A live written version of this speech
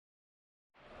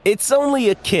It's only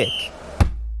a kick,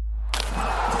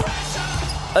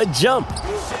 a jump,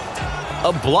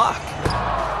 a block.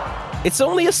 It's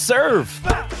only a serve.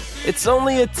 It's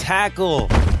only a tackle,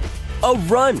 a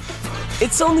run.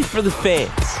 It's only for the fans.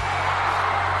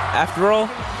 After all,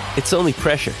 it's only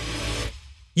pressure.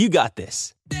 You got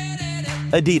this.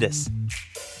 Adidas.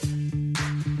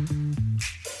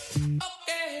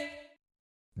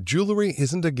 Jewelry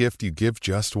isn't a gift you give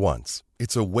just once.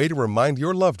 It's a way to remind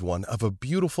your loved one of a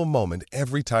beautiful moment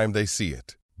every time they see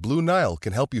it. Blue Nile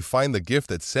can help you find the gift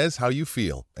that says how you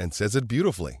feel and says it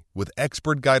beautifully, with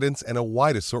expert guidance and a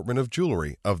wide assortment of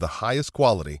jewelry of the highest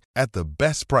quality at the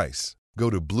best price. Go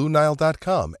to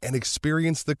BlueNile.com and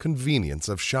experience the convenience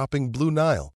of shopping Blue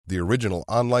Nile, the original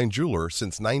online jeweler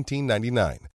since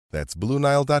 1999. That's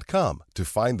BlueNile.com to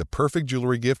find the perfect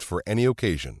jewelry gift for any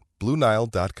occasion.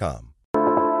 BlueNile.com.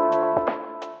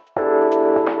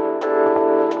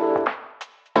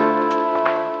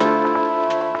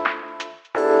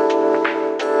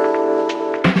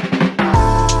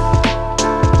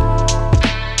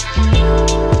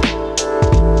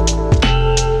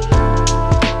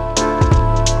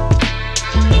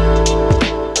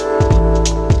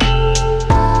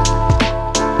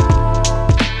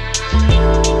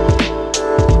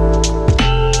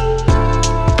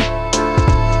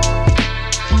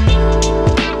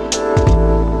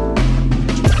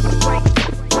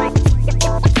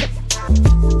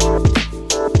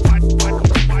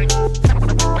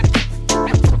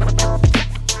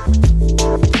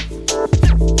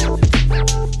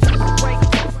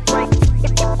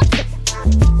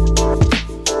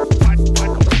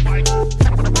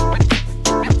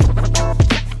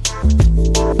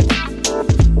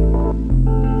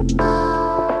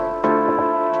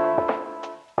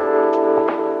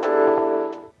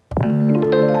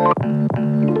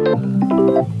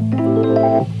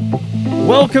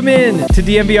 Welcome in to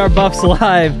DNVR Buffs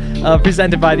Live,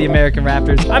 presented by the American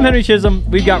Raptors. I'm Henry Chisholm.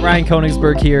 We've got Ryan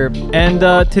Koenigsberg here, and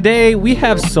today we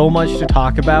have so much to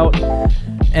talk about.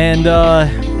 And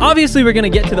obviously we're going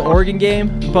to get to the Oregon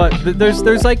game, but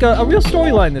there's like a real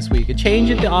storyline this week, a change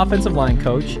at the offensive line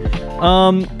coach.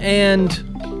 And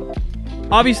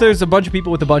obviously there's a bunch of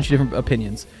people with a bunch of different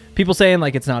opinions. People saying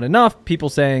like it's not enough, people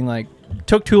saying like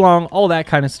took too long, all that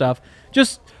kind of stuff.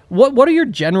 Just what are your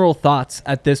general thoughts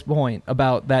at this point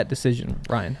about that decision,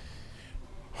 Ryan?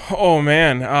 Oh,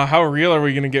 man. How real are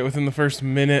we going to get within the first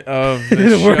minute of the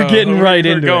show? We're getting right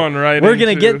into it. We're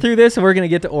going to get through this, and we're going to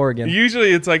get to Oregon.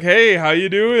 Usually it's like, hey, how you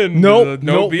doing? Nope.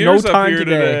 No beers no up here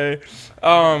today.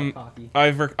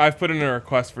 I've put in a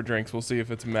request for drinks. We'll see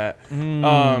if it's met.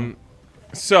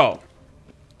 So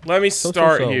let me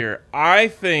start here. I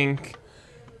think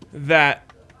that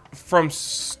from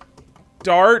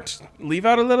start, leave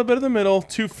out a little bit of the middle,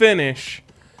 to finish,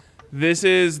 this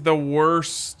is the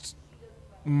worst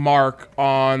mark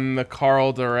on the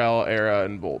Carl Durrell era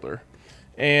in Boulder.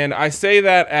 And I say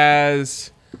that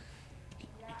as,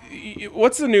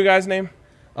 what's the new guy's name?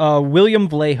 William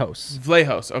Vlahos.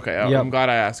 Vlahos. Okay, Yep. I'm glad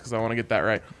I asked because I want to get that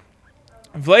right.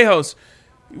 Vlahos,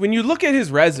 when you look at his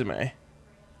resume,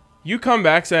 you come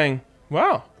back saying,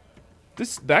 wow,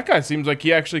 that guy seems like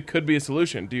he actually could be a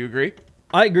solution. Do you agree?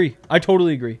 I agree. I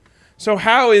totally agree. So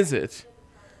how is it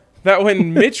that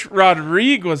when Mitch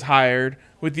Rodriguez was hired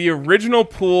with the original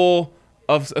pool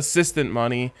of assistant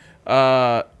money,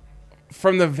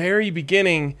 from the very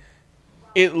beginning,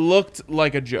 it looked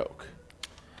like a joke?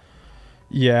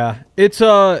 Yeah, it's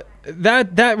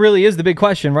that really is the big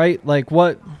question, right? Like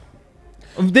what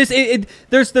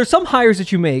there's some hires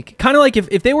that you make, kind of like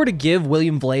if they were to give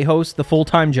William Vlahos the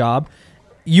full-time job,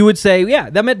 you would say, yeah,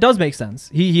 that does make sense.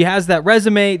 He has that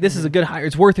resume. This is a good hire.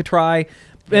 It's worth a try.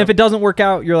 And if it doesn't work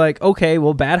out, you're like, okay,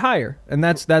 well, bad hire, and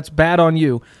that's bad on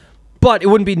you. But it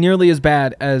wouldn't be nearly as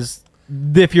bad as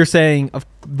if you're saying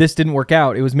this didn't work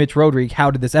out. It was Mitch Rodriguez. How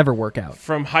did this ever work out?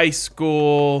 From high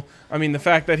school, I mean, the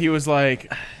fact that he was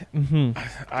like,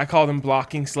 I called him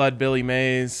blocking sled Billy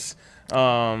Mays.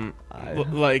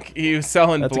 Like he was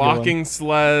selling blocking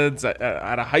sleds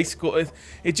at a high school.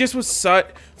 It just was such.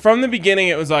 From the beginning,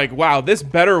 it was like, wow, this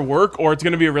better work, or it's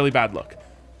going to be a really bad look.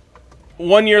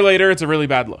 1 year later, it's a really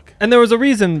bad look. And there was a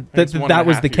reason that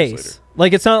was the case. Later.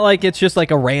 Like, it's not like it's just like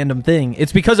a random thing.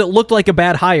 It's because it looked like a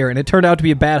bad hire, and it turned out to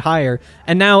be a bad hire.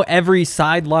 And now every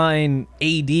sideline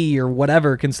AD or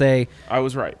whatever can say, I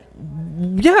was right.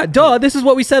 Yeah, duh, this is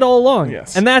what we said all along.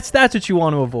 Yes. And that's what you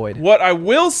want to avoid. What I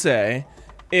will say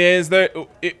is that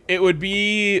it would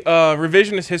be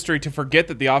revisionist history to forget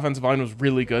that the offensive line was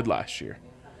really good last year.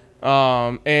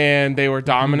 And they were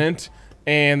dominant,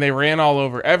 and they ran all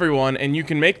over everyone. And you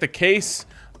can make the case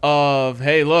of,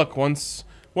 hey, look, once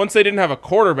they didn't have a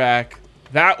quarterback,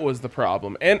 That was the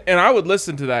problem. And I would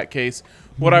listen to that case.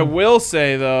 What I will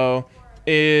say, though,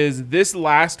 is this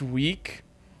last week,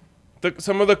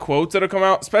 some of the quotes that have come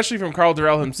out, especially from Karl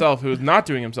Dorrell himself, who is not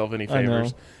doing himself any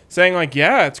favors, saying, like,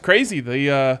 yeah, it's crazy.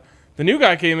 The new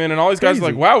guy came in, and all these guys are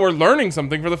like, wow, we're learning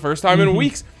something for the first time in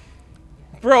weeks.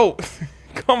 Bro,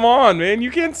 come on, man.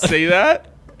 You can't say that.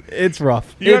 It's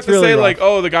rough. You have to say, like,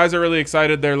 oh, the guys are really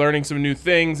excited. They're learning some new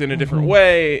things in a different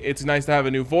way. It's nice to have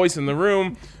a new voice in the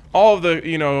room. All of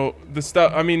the, the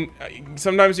stuff. I mean,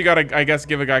 sometimes you got to, I guess,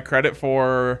 give a guy credit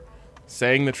for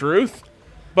saying the truth.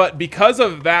 But because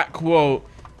of that quote,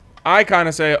 I kind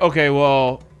of say, okay,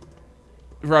 well,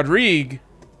 Rodrigue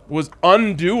was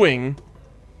undoing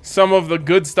some of the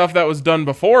good stuff that was done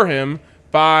before him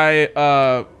by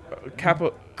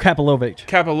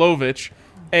Kapilovic.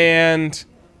 And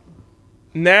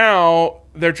now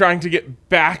they're trying to get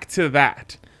back to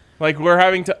that. Like, we're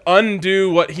having to undo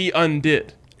what he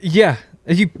undid. Yeah,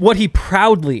 what he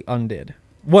proudly undid.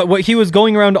 What he was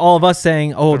going around to all of us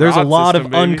saying, oh, there's a lot of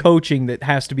uncoaching that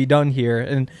has to be done here.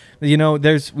 And,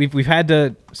 we've had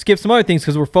to skip some other things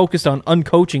because we're focused on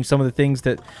uncoaching some of the things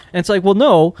that... And it's like, well,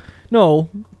 no,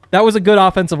 that was a good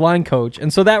offensive line coach.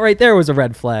 And so that right there was a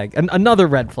red flag, and another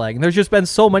red flag. And there's just been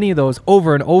so many of those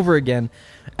over and over again.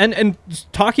 And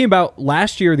talking about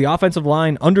last year, the offensive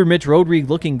line under Mitch Rodrigue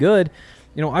looking good,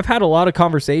 I've had a lot of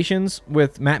conversations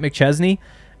with Matt McChesney,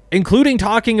 including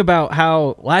talking about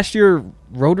how last year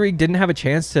Rodrigue didn't have a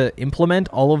chance to implement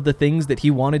all of the things that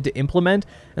he wanted to implement,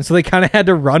 and so they kind of had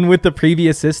to run with the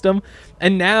previous system.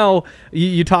 And now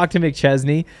you talk to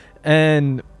McChesney,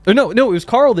 and it was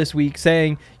Karl this week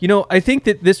saying, I think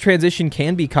that this transition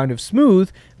can be kind of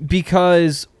smooth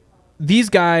because these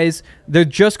guys, they're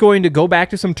just going to go back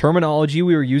to some terminology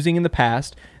we were using in the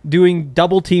past, doing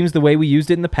double teams the way we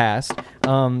used it in the past,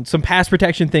 some pass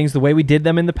protection things the way we did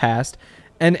them in the past.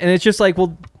 And it's just like,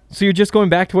 well, so you're just going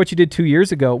back to what you did 2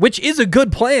 years ago, which is a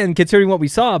good plan considering what we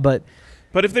saw. But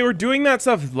if they were doing that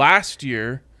stuff last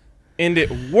year and it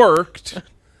worked,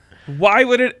 why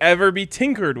would it ever be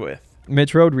tinkered with?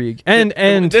 Mitch Rodrigue.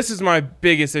 And this is my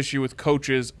biggest issue with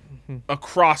coaches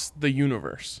across the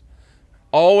universe.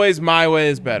 Always my way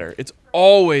is better. It's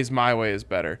always my way is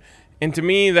better. And to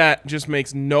me, that just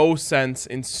makes no sense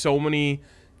in so many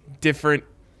different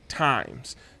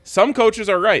times. Some coaches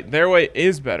are right. Their way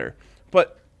is better.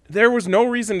 But there was no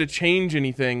reason to change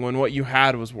anything when what you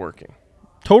had was working.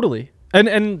 Totally.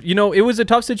 And it was a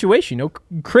tough situation.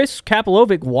 Chris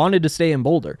Kapilovic wanted to stay in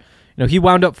Boulder. He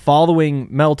wound up following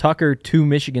Mel Tucker to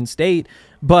Michigan State,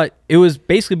 but it was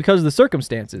basically because of the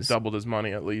circumstances. Doubled his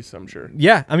money at least, I'm sure.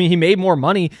 Yeah, I mean, he made more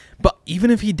money, but even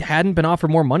if he hadn't been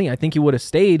offered more money, I think he would have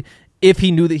stayed if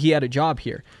he knew that he had a job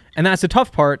here. And that's the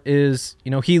tough part is,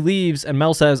 he leaves and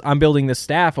Mel says, I'm building this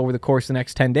staff over the course of the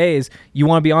next 10 days. You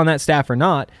want to be on that staff or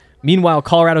not? Meanwhile,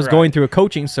 Colorado's going through a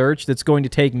coaching search that's going to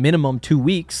take minimum 2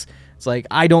 weeks. It's like,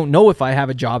 I don't know if I have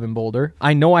a job in Boulder.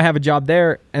 I know I have a job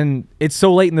there, and it's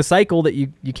so late in the cycle that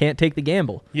you can't take the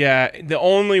gamble. Yeah, the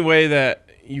only way that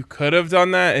you could have done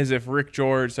that is if Rick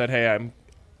George said, hey,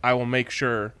 I will make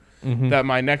sure that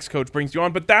my next coach brings you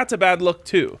on. But that's a bad look,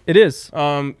 too. It is.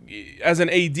 As an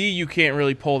AD, you can't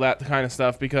really pull that kind of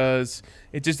stuff because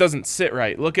it just doesn't sit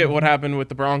right. Look at what happened with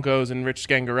the Broncos and Rich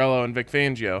Scangarello and Vic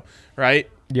Fangio, right?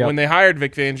 Yep. When they hired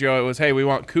Vic Fangio, it was, hey, we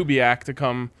want Kubiak to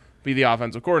come be the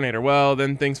offensive coordinator. Well,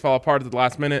 then things fall apart at the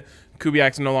last minute.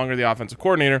 Kubiak's no longer the offensive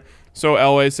coordinator. So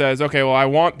Elway says, okay, well, I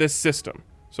want this system.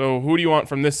 So who do you want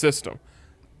from this system?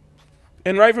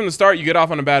 And right from the start, you get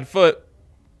off on a bad foot.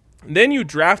 Then you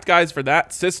draft guys for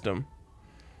that system.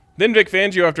 Then Vic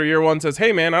Fangio, after year one, says,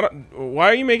 hey, man, why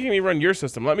are you making me run your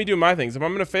system? Let me do my things. If I'm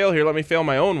going to fail here, let me fail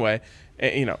my own way.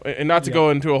 And not to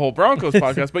go into a whole Broncos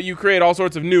podcast, but you create all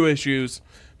sorts of new issues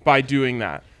by doing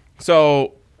that.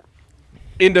 So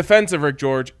in defense of Rick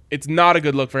George, it's not a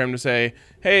good look for him to say,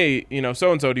 hey,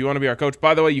 so-and-so, do you want to be our coach?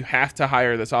 By the way, you have to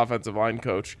hire this offensive line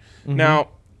coach. Now,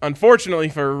 unfortunately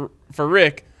for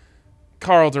Rick,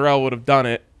 Karl Dorrell would have done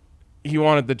it. He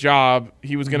wanted the job.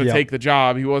 He was going to take the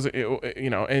job. He wasn't,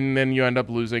 and then you end up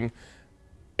losing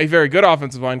a very good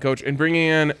offensive line coach and bringing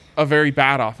in a very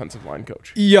bad offensive line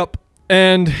coach. Yep.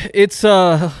 And it's,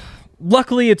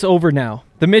 luckily it's over now.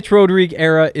 The Mitch Rodrigue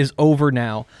era is over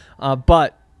now.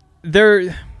 But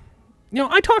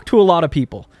I talk to a lot of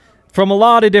people from a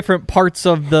lot of different parts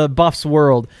of the Buffs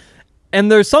world.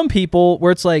 And there's some people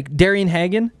where it's like Darian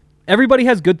Hagan, everybody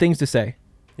has good things to say.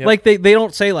 Yep. Like they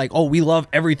don't say like, oh, we love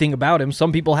everything about him.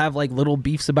 Some people have like little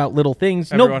beefs about little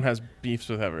things. Everyone has beefs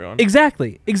with everyone.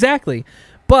 Exactly.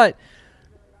 But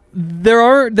there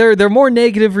are more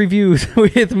negative reviews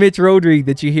with Mitch Rodrigue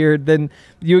that you hear than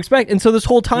you expect. And so this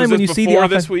whole time when you see the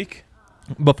this week,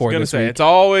 before I was gonna this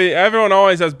say, week. everyone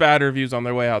always has bad reviews on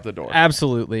their way out the door.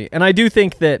 Absolutely. And I do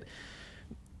think that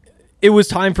it was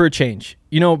time for a change,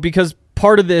 because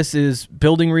part of this is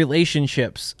building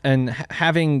relationships and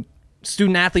having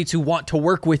student athletes who want to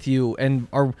work with you and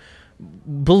are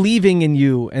believing in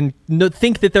you and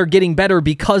think that they're getting better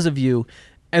because of you.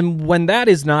 And when that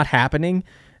is not happening,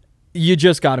 you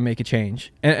just got to make a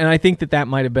change. And I think that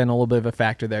might have been a little bit of a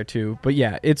factor there too. But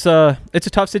yeah, it's a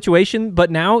tough situation.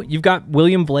 But now you've got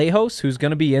William Vlahos, who's going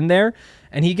to be in there,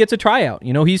 and he gets a tryout.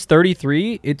 He's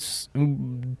 33.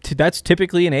 That's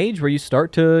typically an age where you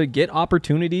start to get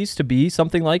opportunities to be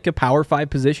something like a Power 5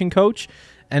 position coach.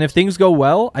 And if things go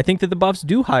well, I think that the Buffs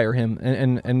do hire him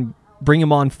and bring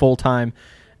him on full time.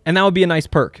 And that would be a nice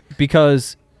perk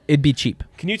because it'd be cheap.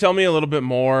 Can you tell me a little bit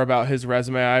more about his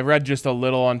resume? I read just a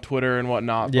little on Twitter and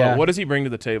whatnot, but what does he bring to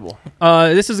the table?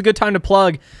 This is a good time to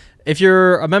plug. If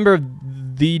you're a member of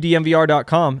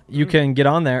thedmvr.com, you can get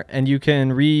on there and you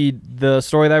can read the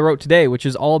story that I wrote today, which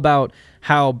is all about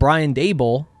how Brian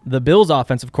Daboll, the Bills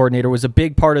offensive coordinator, was a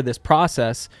big part of this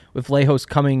process with Vlahos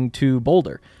coming to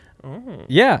Boulder. Oh.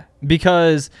 Yeah,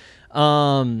 because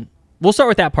we'll start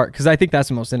with that part because I think that's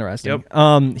the most interesting.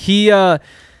 Yep.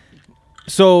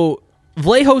 So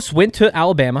Vlahos went to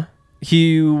Alabama.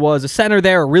 He was a center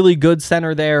there, a really good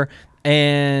center there,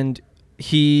 and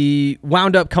he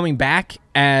wound up coming back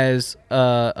as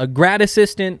a grad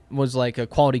assistant, was like a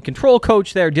quality control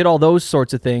coach there, did all those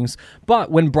sorts of things.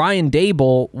 But when Brian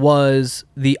Daboll was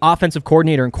the offensive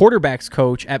coordinator and quarterbacks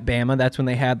coach at Bama, that's when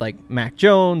they had like Mac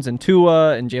Jones and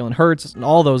Tua and Jalen Hurts and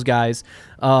all those guys.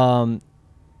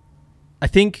 I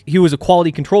think he was a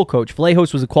quality control coach.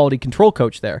 Vlahos was a quality control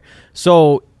coach there.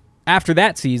 So after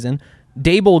that season,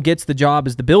 Daboll gets the job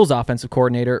as the Bills offensive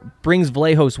coordinator, brings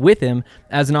Vlahos with him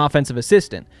as an offensive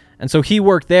assistant. And so he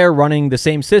worked there running the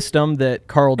same system that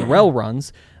Carl Durrell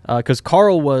runs, because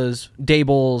Carl was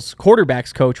Daboll's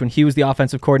quarterbacks coach when he was the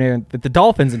offensive coordinator at the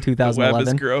Dolphins in 2011. The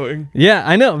web is growing. Yeah,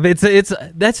 I know. It's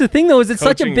that's the thing, though, is it's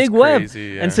such a big web.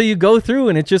 Yeah. And so you go through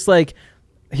and it's just like,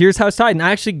 here's how it's tied. And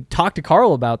I actually talked to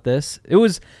Carl about this.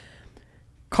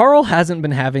 Carl hasn't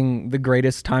been having the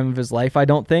greatest time of his life, I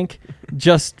don't think,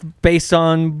 just based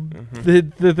on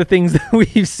the things that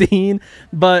we've seen.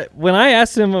 But when I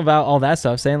asked him about all that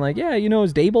stuff, saying like, yeah,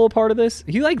 is Daboll a part of this?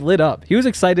 He like lit up. He was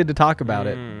excited to talk about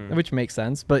it, which makes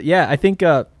sense. But yeah, I think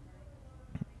that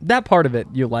part of it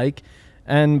you like.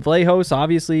 And Vlahos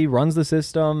obviously runs the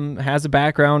system, has a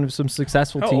background of some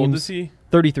successful teams. How old is he?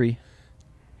 33.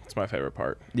 That's my favorite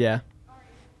part. Yeah.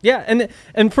 Yeah,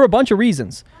 and for a bunch of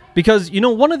reasons. Because,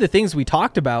 one of the things we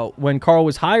talked about when Carl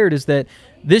was hired is that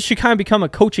this should kind of become a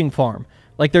coaching farm.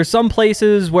 Like, there's some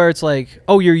places where it's like,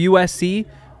 oh, you're USC?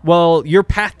 Well, your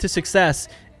path to success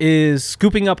is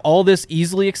scooping up all this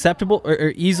easily acceptable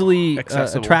or easily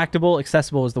attractable.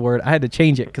 Accessible is the word. I had to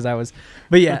change it because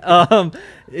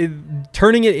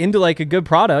turning it into like a good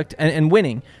product and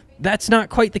winning. That's not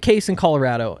quite the case in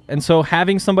Colorado. And so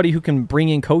having somebody who can bring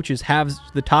in coaches, have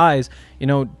the ties,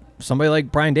 somebody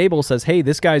like Brian Daboll says, hey,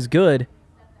 this guy's good.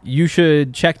 You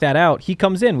should check that out. He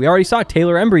comes in. We already saw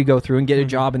Taylor Embry go through and get a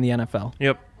job in the NFL.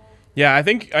 Yep. Yeah, I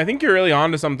think you're really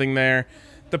onto something there.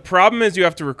 The problem is you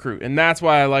have to recruit, and that's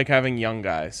why I like having young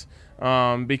guys.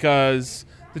 Because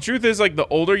the truth is, like, the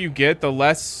older you get, the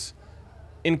less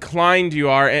inclined you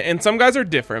are, and some guys are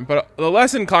different, but the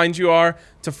less inclined you are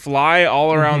to fly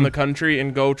all around the country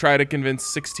and go try to convince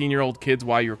 16-year-old kids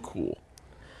why you're cool.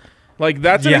 Like,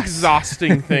 that's an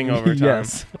exhausting thing over time.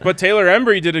 Yes. But Taylor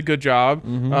Embry did a good job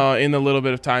in the little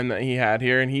bit of time that he had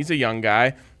here, and he's a young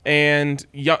guy. And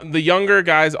the younger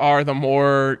guys are, the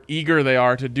more eager they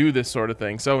are to do this sort of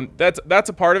thing. So that's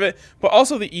a part of it, but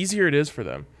also the easier it is for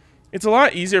them. It's a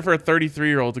lot easier for a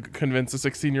 33-year-old to convince a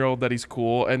 16-year-old that he's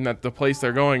cool and that the place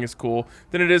they're going is cool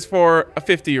than it is for a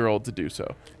 50-year-old to do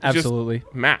so. It's absolutely.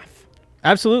 Just math.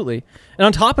 Absolutely. And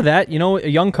on top of that, a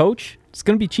young coach, it's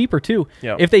going to be cheaper too.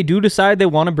 Yep. If they do decide they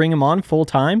want to bring him on full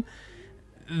time,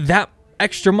 that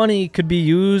extra money could be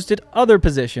used at other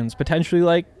positions, potentially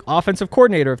like offensive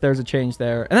coordinator if there's a change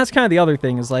there. And that's kind of the other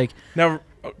thing is like... Now,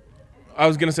 I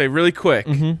was going to say really quick,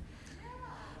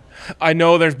 I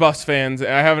know there's Buffs fans.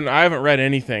 I haven't read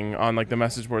anything on like the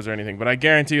message boards or anything, but I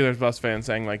guarantee you there's Buffs fans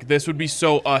saying like this would be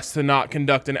so us to not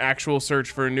conduct an actual search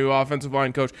for a new offensive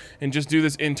line coach and just do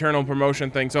this internal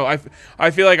promotion thing. So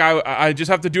I feel like I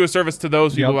just have to do a service to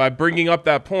those people by bringing up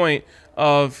that point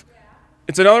of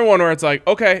it's another one where it's like,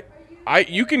 okay,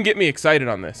 you can get me excited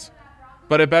on this,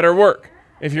 but it better work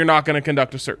if you're not going to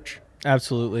conduct a search.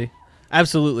 Absolutely. And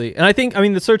I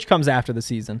mean the search comes after the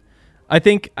season. I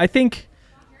think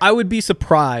I would be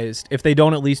surprised if they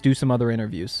don't at least do some other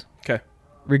interviews. Okay.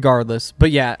 regardless.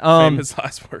 But yeah, famous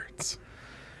last words.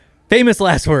 Famous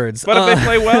last words. But if they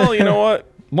play well, you know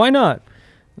what? Why not?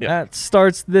 Yeah. That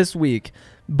starts this week.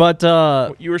 But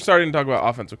you were starting to talk about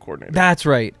offensive coordinator. That's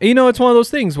right. You know, it's one of those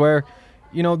things where,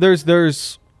 you know,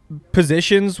 there's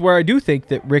positions where I do think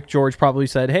that Rick George probably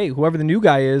said, hey, whoever the new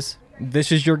guy is,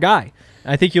 this is your guy.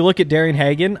 I think you look at Darian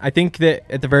Hagan. I think that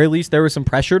at the very least there was some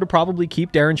pressure to probably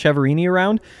keep Darren Cheverini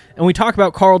around. And we talk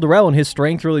about Carl Durrell and his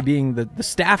strength really being the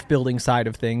staff building side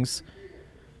of things.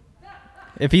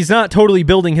 If he's not totally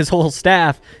building his whole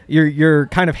staff, you're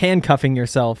kind of handcuffing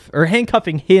yourself or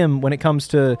handcuffing him when it comes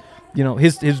to, you know,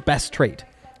 his best trait.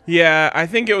 Yeah, I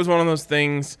think it was one of those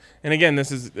things. And again,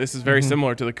 this is very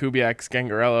similar to the Kubiak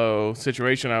Scangarello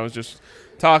situation I was just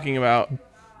talking about.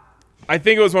 I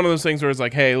think it was one of those things where it's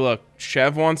like, hey, look,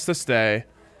 Chev wants to stay.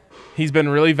 He's been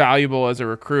really valuable as a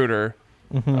recruiter.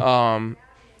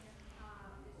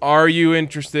 Are you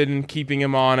interested in keeping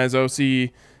him on as OC?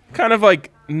 Kind of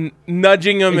like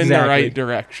nudging him in the right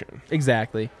direction.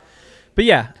 Exactly. But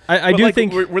yeah, I do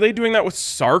think... Were they doing that with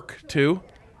Sark too?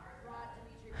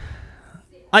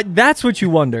 That's what you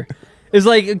wonder. Is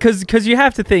like, because you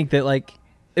have to think that, like,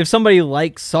 if somebody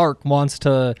like Sark wants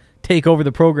to take over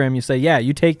the program, you say, yeah,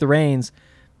 you take the reins.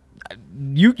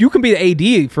 You can be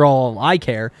the AD for all I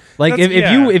care. Like,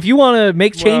 if you want to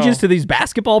make changes to these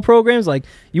basketball programs, like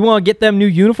you want to get them new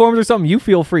uniforms or something, you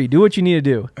feel free. Do what you need to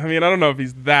do. I mean, I don't know if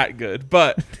he's that good,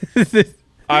 but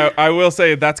I will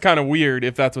say that's kind of weird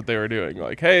if that's what they were doing.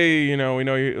 Like, hey, you know, we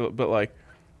know you, but like,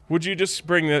 would you just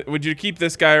would you keep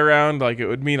this guy around? Like, it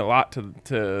would mean a lot to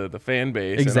the fan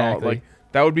base. Exactly. And all. Like,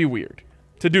 that would be weird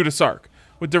to do to Sark.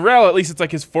 With Durrell, at least it's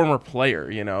like his former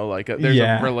player, you know, like there's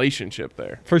a relationship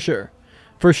there. For sure.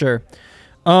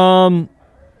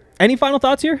 Any final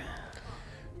thoughts here?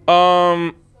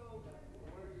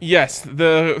 Yes,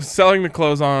 the selling the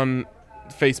clothes on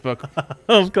Facebook.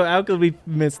 How could we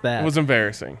miss that? It was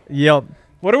embarrassing. Yep.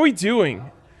 What are we doing?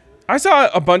 I saw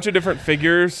a bunch of different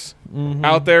figures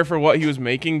out there for what he was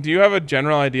making. Do you have a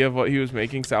general idea of what he was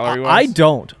making salary-wise? I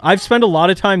don't. I've spent a lot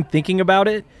of time thinking about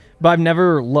it, but I've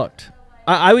never looked.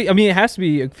 I mean, it has to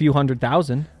be a few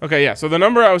 $100,000. Okay, yeah. So the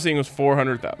number I was seeing was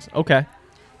 $400,000. Okay.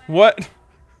 What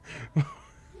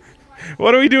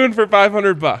are we doing for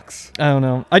 $500? I don't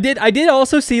know. I did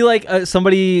also see like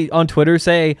somebody on Twitter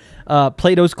say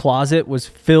Plato's Closet was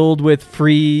filled with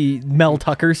free Mel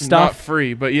Tucker stuff. Not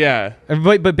free, but yeah.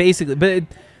 But basically,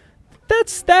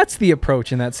 that's the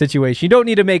approach in that situation. You don't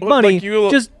need to make money.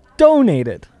 Just donate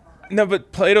it. No,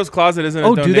 but Plato's Closet isn't a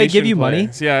donation do they give you money?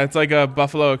 Yeah, it's like a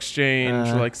Buffalo Exchange,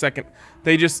 like second.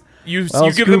 They just you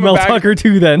give them Mel a bag. Tucker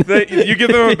too, then. You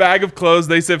give them a bag of clothes,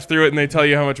 they sift through it, and they tell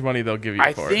you how much money they'll give you for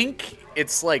it. I think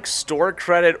it's like store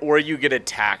credit or you get a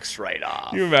tax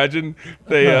write-off. Can you imagine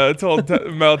they told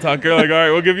Mel Tucker, like, all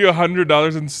right, we'll give you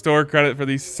 $100 in store credit for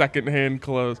these secondhand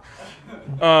clothes.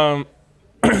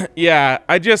 Yeah,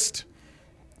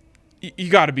 you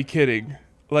got to be kidding.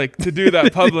 Like, to do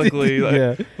that publicly,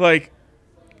 like,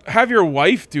 have your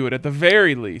wife do it at the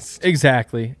very least.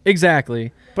 Exactly.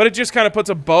 But it just kind of puts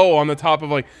a bow on the top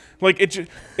of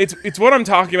it's what I'm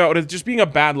talking about. It's just being a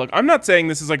bad look. I'm not saying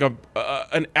this is like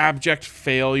an abject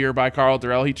failure by Carl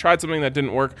Durrell. He tried something that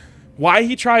didn't work. Why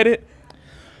he tried it,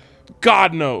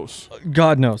 God knows.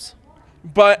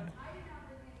 But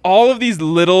all of these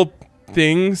little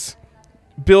things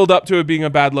build up to it being a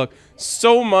bad look.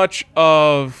 So much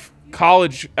of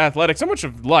college athletics, so much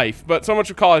of life, but so much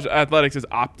of college athletics is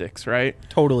optics, right?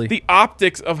 Totally. The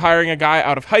optics of hiring a guy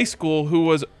out of high school who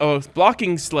was a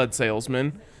blocking sled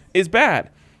salesman is bad.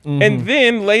 And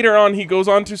then later on, he goes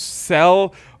on to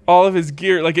sell all of his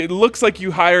gear. Like, it looks like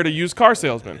you hired a used car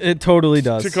salesman. It totally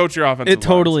does. To coach your offensive It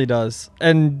totally does.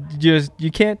 And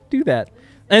you can't do that.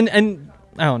 And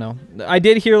I don't know. I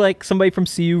did hear like somebody from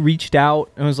CU reached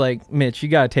out and was like, Mitch, you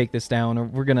got to take this down or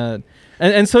we're going to...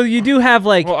 And so you do have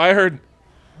like... Well, I heard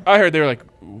they were like,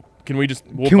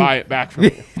 we'll buy it back from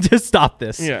you. Just stop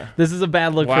this. Yeah. This is a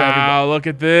bad look for everybody. Wow, look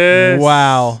at this.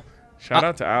 Wow. Shout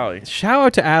out to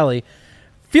Allie.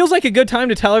 Feels like a good time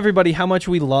to tell everybody how much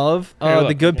we love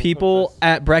the good people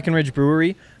at Breckenridge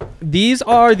Brewery. These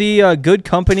are the Good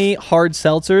Company hard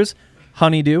seltzers,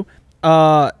 Honeydew.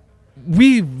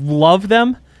 We love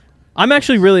them. I'm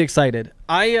actually really excited.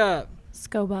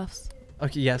 Sko Buffs.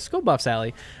 Okay, yeah, Sko Buffs,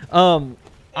 Allie. I'm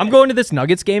going to this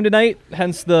Nuggets game tonight,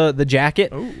 hence the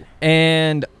jacket. Ooh.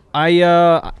 And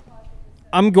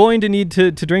I'm going to need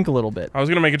to drink a little bit. I was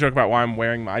going to make a joke about why I'm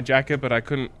wearing my jacket, but I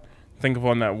couldn't think of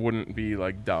one that wouldn't be,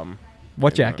 like, dumb.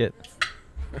 What jacket?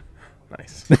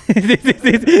 Nice.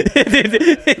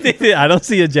 I don't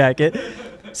see a jacket.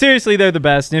 Seriously, they're the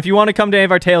best. And if you want to come to any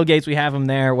of our tailgates, we have them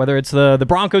there. Whether it's the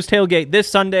Broncos tailgate this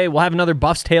Sunday, we'll have another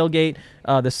Buffs tailgate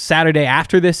the Saturday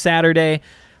after this Saturday.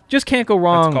 Just can't go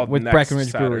wrong with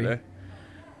Breckenridge Brewery.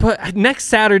 But next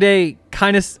Saturday,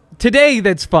 kind of today,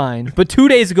 that's fine. But 2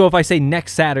 days ago, if I say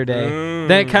next Saturday,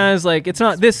 that kind of is like, it's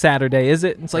not this Saturday, is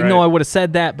it? It's like, no, I would have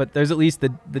said that, but there's at least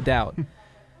the doubt.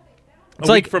 It's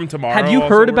a like, week from tomorrow. Have you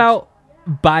heard about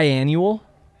biannual?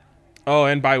 Oh,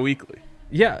 and biweekly.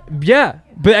 Yeah.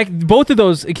 But both of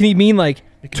those, it can mean like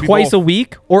twice a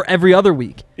week or every other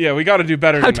week. Yeah, we got to do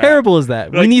better than that. How terrible is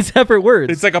that? Like, we need separate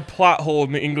words. It's like a plot hole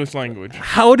in the English language.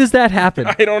 How does that happen?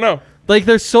 I don't know. Like,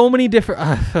 there's so many different...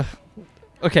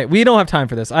 okay, we don't have time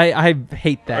for this. I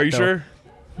hate that. Are you sure?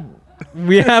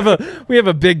 We have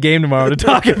a big game tomorrow to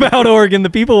talk about Oregon. The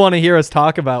people want to hear us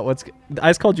talk about what's... I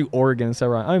just called you Oregon,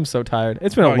 so I'm so tired.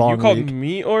 It's been a long week. You called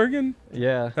me Oregon?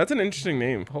 Yeah. That's an interesting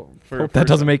name. Hope that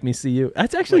doesn't make me see you.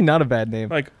 That's actually not a bad name.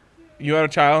 Like, you had a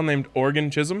child named Oregon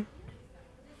Chisholm?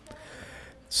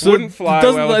 So wouldn't fly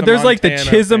well with there's like the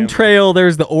Chisholm Trail,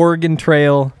 there's the Oregon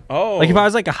Trail. Oh. Like if I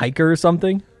was like a hiker or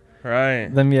something. Right.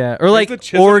 Then yeah. Or like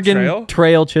the Oregon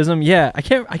Trail Chisholm. Yeah. I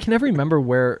can never remember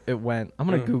where it went. I'm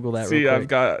gonna Google that real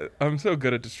quick. I'm so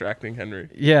good at distracting Henry.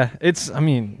 Yeah,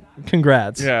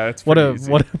 congrats. Yeah, it's what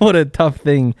easy. what a tough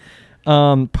thing.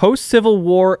 Post Civil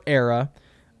War era.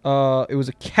 It was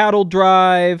a cattle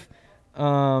drive.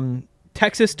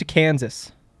 Texas to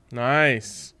Kansas.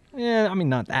 Nice. Yeah,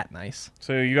 not that nice.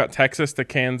 So you got Texas to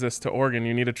Kansas to Oregon.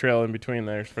 You need a trail in between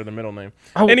there for the middle name.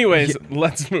 Oh, anyways,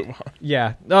 let's move on.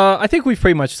 Yeah. I think we've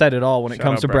pretty much said it all when it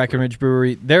comes to Breckenridge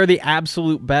Brewery. They're the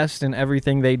absolute best in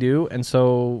everything they do, and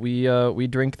so we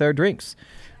drink their drinks.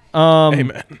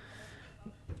 Amen.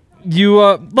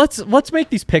 Let's make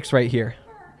these picks right here.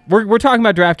 We're talking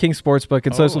about DraftKings Sportsbook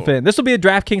and Social Fin. This will be a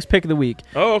DraftKings pick of the week.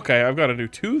 Oh, okay. I've got to do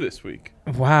 2 this week.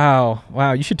 Wow.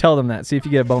 You should tell them that. See if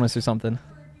you get a bonus or something.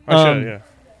 I should, yeah.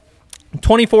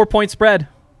 24-point spread.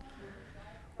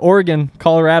 Oregon,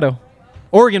 Colorado.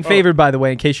 Oregon favored, by the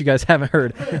way, in case you guys haven't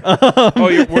heard.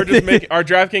 We're just making our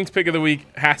DraftKings pick of the week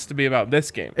has to be about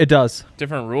this game. It does.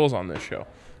 Different rules on this show.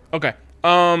 Okay.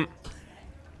 Yeah,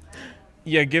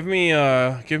 give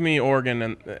me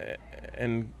Oregon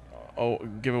and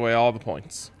give away all the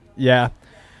points. Yeah.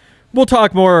 We'll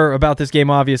talk more about this game,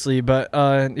 obviously, but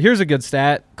here's a good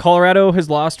stat. Colorado has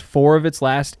lost 4 of its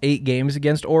last 8 games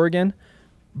against Oregon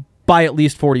by at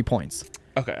least 40 points.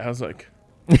 Okay, I was like...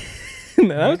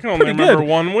 I can only remember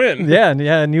 1 win. Yeah,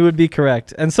 and you would be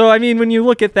correct. And so, when you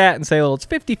look at that and say, well, it's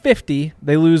 50-50,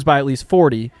 they lose by at least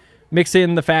 40, mix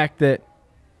in the fact that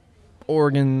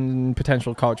Oregon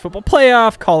potential college football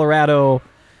playoff, Colorado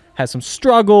has some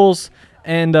struggles,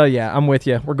 and I'm with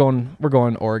you. We're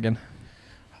going Oregon.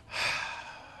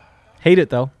 Hate it,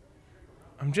 though.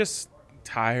 I'm just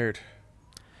tired.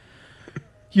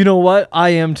 You know what? I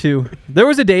am, too. There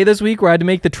was a day this week where I had to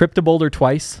make the trip to Boulder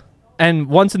twice. And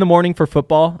once in the morning for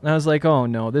football. And I was like, oh,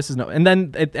 no, this is no. And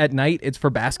then at night, it's for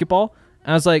basketball.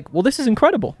 And I was like, well, this is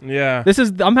incredible. Yeah.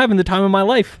 I'm having the time of my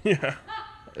life. Yeah.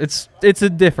 It's a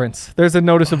difference. There's a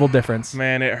noticeable difference.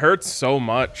 Man, it hurts so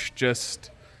much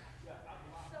just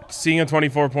seeing a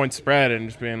 24-point spread and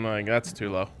just being like, that's too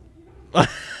low.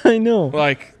 I know.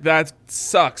 Like, that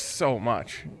sucks so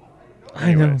much.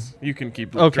 Anyways, you can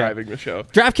keep driving the show.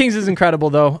 DraftKings is incredible,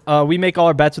 though. We make all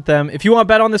our bets with them. If you want to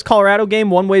bet on this Colorado game,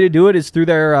 one way to do it is through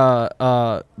their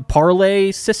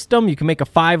parlay system. You can make a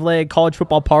 5-leg college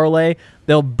football parlay.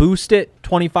 They'll boost it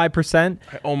 25%.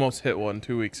 I almost hit one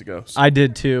 2 weeks ago. I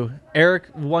did, too. Eric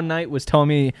one night was telling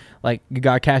me, like, you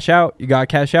got to cash out.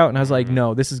 And I was like,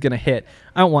 no, this is going to hit.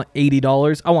 I don't want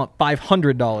 $80. I want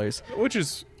 $500. Which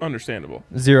is understandable.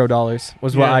 $0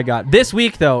 was what I got. This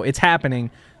week, though, it's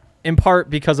happening. In part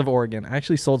because of Oregon. I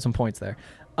actually sold some points there.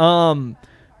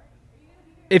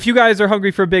 If you guys are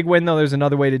hungry for a big win, though, there's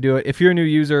another way to do it. If you're a new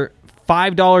user,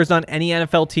 $5 on any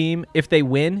NFL team. If they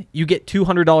win, you get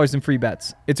 $200 in free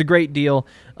bets. It's a great deal.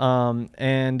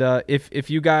 If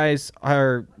you guys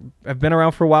have been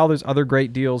around for a while, there's other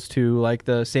great deals too, like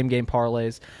the same game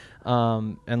parlays.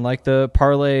 And like the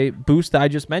parlay boost that I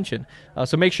just mentioned.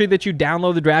 So make sure that you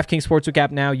download the DraftKings Sportsbook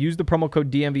app now. Use the promo code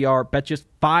DNVR. Bet just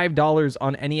 $5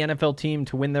 on any NFL team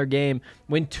to win their game.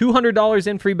 Win $200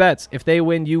 in free bets. If they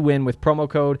win, you win with promo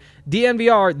code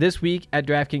DNVR this week at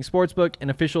DraftKings Sportsbook, an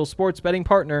official sports betting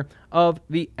partner of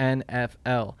the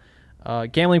NFL.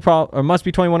 Gambling problem must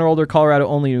be 21 or older. Colorado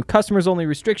only. New customers only.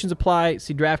 Restrictions apply.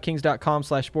 See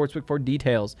DraftKings.com/sportsbook for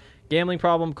details. Gambling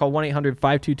problem? Call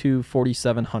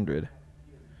 1-800-522-4700.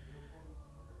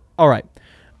 All right.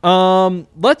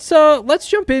 Let's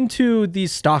jump into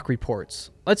these stock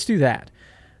reports. Let's do that.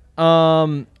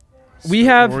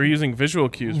 We're using visual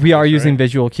cues. We are using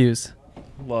visual cues.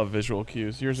 Love visual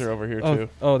cues. Yours are over here too.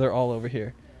 Oh, they're all over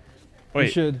here.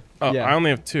 Wait. I only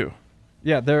have 2.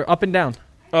 Yeah, they're up and down.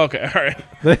 Okay, all right.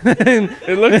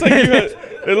 It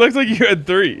looks like you had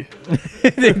 3.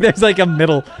 There's like a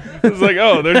middle. It's like,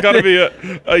 there's got to be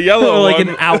a yellow like one.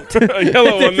 an out. A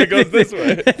yellow one that goes this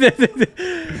way.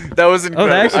 That was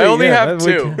incredible. Actually, I only have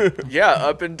that 2. Yeah,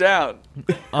 up and down.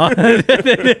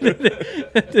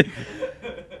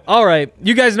 All right,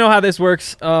 you guys know how this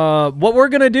works. What we're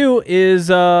gonna do is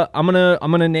I'm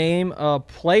gonna name a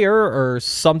player or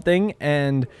something,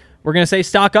 and we're gonna say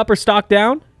stock up or stock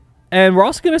down, and we're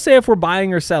also gonna say if we're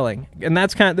buying or selling, and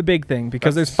that's kind of the big thing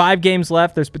because there's 5 games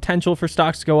left. There's potential for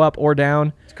stocks to go up or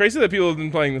down. It's crazy that people have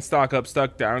been playing the stock up,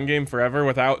 stock down game forever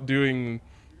without doing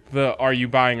the are you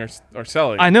buying or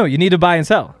selling. I know you need to buy and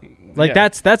sell.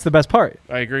 That's the best part.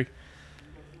 I agree.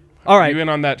 All right, you in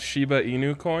on that Shiba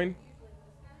Inu coin?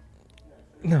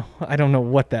 No, I don't know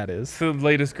what that is. It's the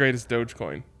latest, greatest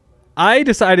Dogecoin. I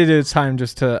decided it's time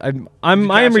just to. I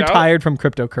am retired from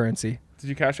cryptocurrency. Did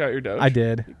you cash out your Doge? I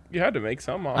did. You had to make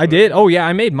some off I did. it. Oh yeah,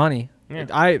 I made money.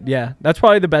 Yeah. That's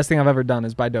probably the best thing I've ever done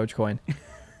is buy Dogecoin.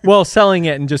 Well, selling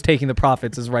it and just taking the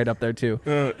profits is right up there too.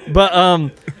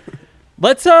 But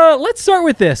let's start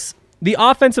with this. The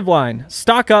offensive line.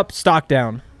 Stock up, stock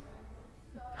down.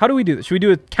 How do we do this? Should we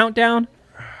do a countdown?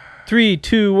 3,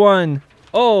 2, 1.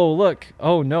 Oh, look.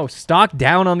 Oh, no. Stock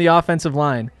down on the offensive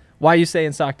line. Why are you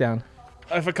saying stock down?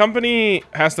 If a company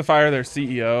has to fire their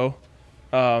CEO,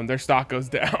 their stock goes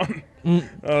down.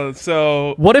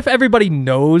 So what if everybody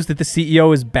knows that the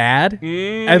CEO is bad,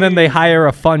 and then they hire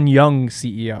a fun young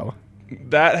CEO?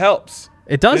 That helps.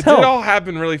 It does help. It did all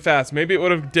happen really fast. Maybe it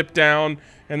would have dipped down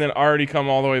and then already come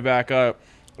all the way back up.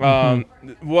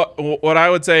 What I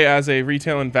would say as a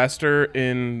retail investor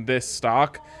in this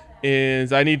stock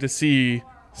is I need to see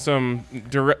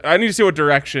what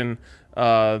direction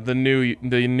the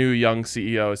new young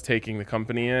CEO is taking the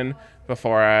company in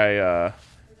before I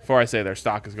say their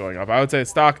stock is going up. I would say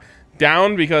stock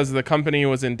down because the company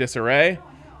was in disarray.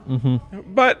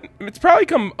 But it's probably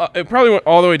it probably went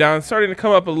all the way down. It's starting to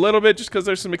come up a little bit just because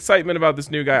there's some excitement about this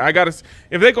new guy.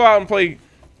 If they go out and play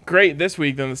great this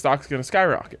week, then the stock's going to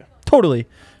skyrocket. Totally.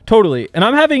 And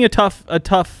I'm having a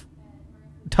tough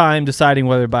time deciding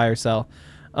whether to buy or sell.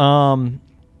 I'm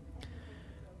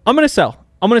gonna sell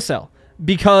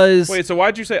because wait. So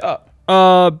why'd you say up?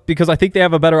 Because I think they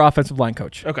have a better offensive line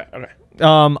coach. Okay.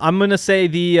 I'm gonna say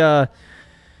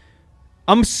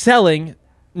I'm selling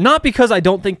not because I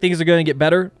don't think things are gonna get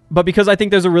better, but because I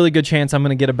think there's a really good chance I'm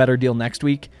gonna get a better deal next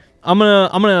week. I'm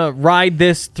gonna ride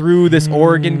this through this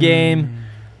Oregon game.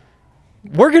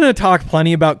 We're going to talk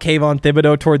plenty about Kayvon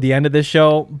Thibodeaux toward the end of this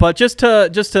show, but just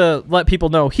to let people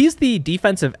know, he's the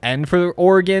defensive end for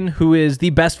Oregon, who is the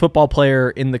best football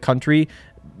player in the country.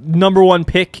 Number 1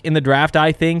 pick in the draft,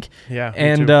 I think. Yeah,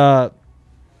 and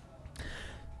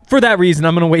for that reason,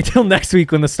 I'm going to wait till next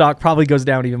week when the stock probably goes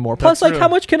down even more. Plus, how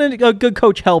much can a good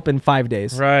coach help in 5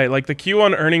 days? Right, like the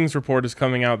Q1 earnings report is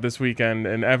coming out this weekend,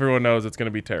 and everyone knows it's going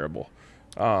to be terrible.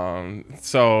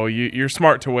 So you're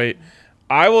smart to wait.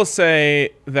 I will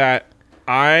say that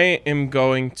I am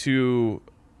going to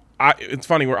it's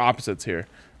funny, we're opposites here.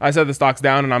 I said the stock's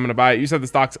down and I'm going to buy it. You said the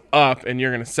stock's up and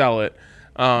you're going to sell it.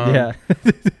 Yeah.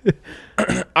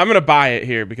 I'm going to buy it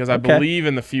here because I believe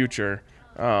in the future.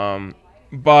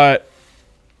 But,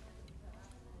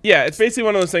 yeah, it's basically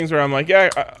one of those things where I'm like,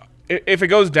 if it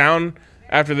goes down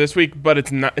after this week, but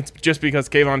it's just because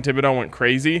Kayvon Thibodeaux went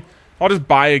crazy, I'll just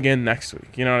buy again next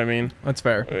week. You know what I mean? That's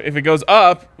fair. If it goes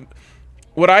up...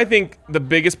 What I think the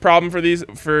biggest problem for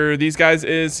these guys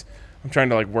is, I'm trying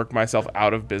to work myself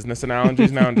out of business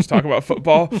analogies now and just talk about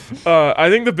football. I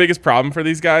think the biggest problem for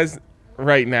these guys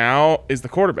right now is the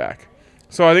quarterback.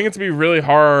 So I think it's going to be really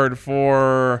hard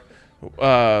for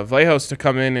Vlahos to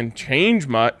come in and change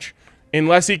much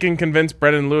unless he can convince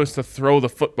Brendon Lewis to throw the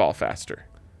football faster.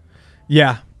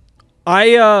 Yeah.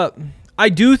 I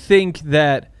do think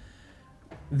that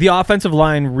the offensive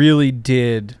line really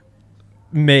did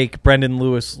make Brendon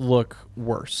Lewis look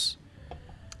worse.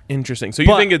 Interesting. So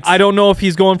you think it's... I don't know if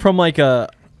he's going from a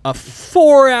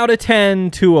 4 out of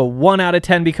 10 to a 1 out of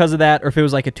 10 because of that, or if it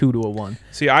was a 2 to a 1.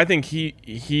 See, I think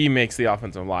he makes the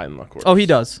offensive line look worse. Oh, he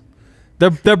does.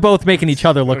 They're both making each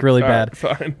other look really bad.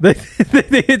 Fine.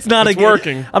 It's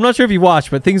working. I'm not sure if you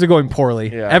watched, but things are going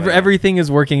poorly. Yeah, everything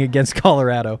is working against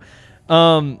Colorado.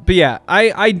 But yeah,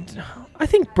 I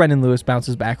think Brendon Lewis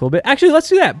bounces back a little bit. Actually, let's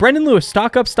do that. Brendon Lewis,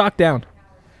 stock up, stock down.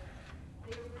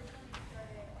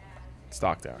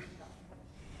 Stock down.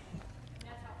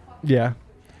 Yeah.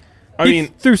 I mean,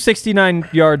 threw 69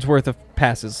 yards worth of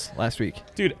passes last week.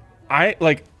 Dude,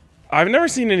 I've never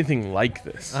seen anything like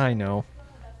this. I know.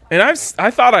 And I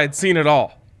thought I'd seen it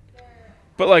all.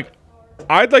 But, like,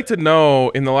 I'd like to know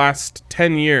in the last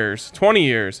 10 years, 20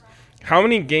 years, how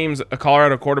many games a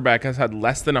Colorado quarterback has had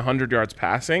less than 100 yards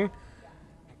passing.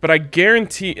 But I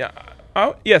guarantee,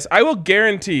 yes, I will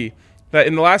guarantee that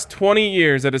in the last 20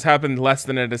 years it has happened less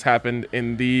than it has happened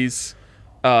in this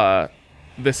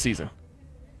season.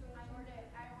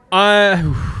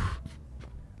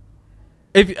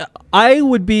 If I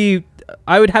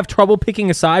would have trouble picking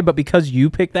a side, but because you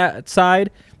pick that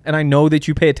side and I know that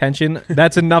you pay attention,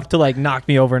 that's enough to like knock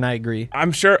me over, and I agree.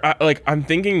 I'm sure I'm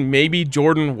thinking maybe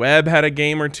Jordan Webb had a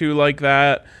game or two like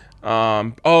that.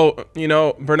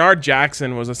 Bernard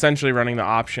Jackson was essentially running the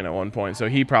option at one point, so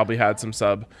he probably had some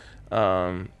sub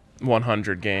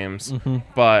 100 games. Mm-hmm.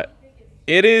 But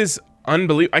it is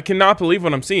unbelievable. I cannot believe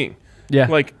what I'm seeing. Yeah.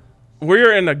 Like,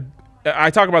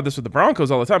 I talk about this with the Broncos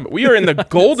all the time, but we are in the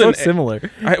golden so similar.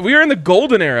 We are in the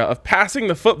golden era of passing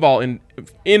the football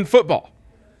in football.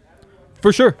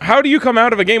 For sure. How do you come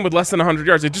out of a game with less than 100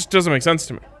 yards? It just doesn't make sense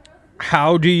to me.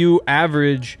 How do you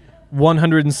average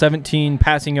 117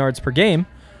 passing yards per game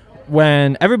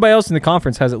when everybody else in the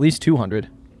conference has at least 200?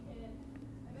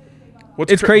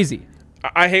 It's crazy.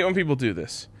 I hate when people do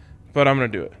this, but I'm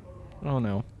going to do it. Oh,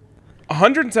 no.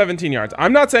 117 yards.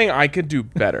 I'm not saying I could do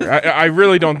better. I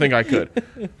really don't think I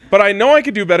could. But I know I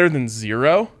could do better than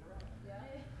 0.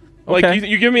 Like, okay.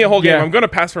 you give me a whole game, I'm going to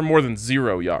pass for more than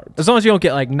 0 yards. As long as you don't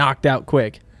get, like, knocked out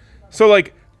quick. So,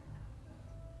 like,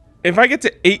 if I get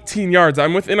to 18 yards,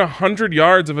 I'm within 100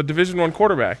 yards of a Division I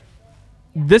quarterback.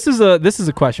 This is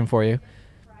a question for you.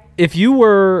 If you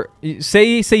were,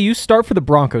 say you start for the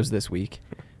Broncos this week,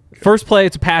 first play,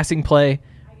 it's a passing play.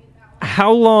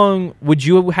 How long would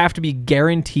you have to be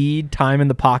guaranteed time in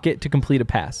the pocket to complete a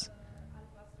pass?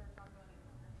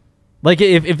 Like,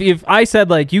 if I said,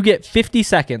 like, you get 50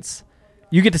 seconds,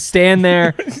 you get to stand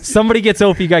there, somebody gets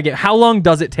open, you got to get, how long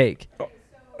does it take?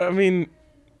 I mean,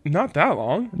 not that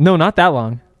long. No, not that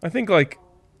long. I think, like,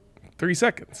 3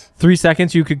 seconds. 3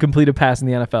 seconds you could complete a pass in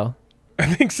the NFL. I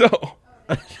think so.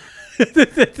 That's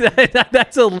I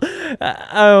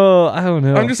don't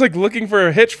know. I'm just, like, looking for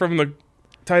a hitch from the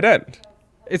tight end.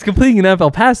 It's completing an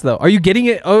NFL pass, though. Are you getting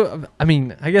it? Oh, I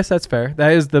mean, I guess that's fair.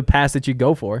 That is the pass that you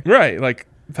go for. Right. Like,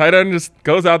 tight end just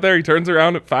goes out there, he turns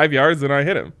around at 5 yards, and I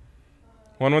hit him.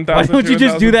 1,000. Why don't you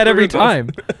just do that every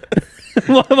time?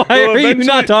 Why are you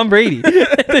not Tom Brady?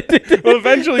 Well,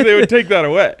 eventually they would take that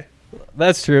away.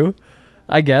 That's true,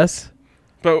 I guess.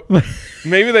 But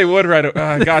maybe they would right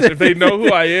away. Gosh, if they know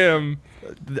who I am.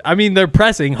 I mean, they're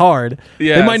pressing hard.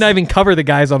 Yes. They might not even cover the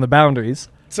guys on the boundaries.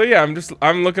 So, yeah,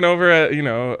 I'm looking over at,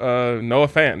 Noah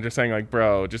Fant, just saying, like,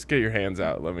 bro, just get your hands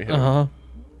out. Let me hit him.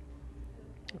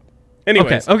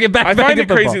 Anyways, okay, back I find it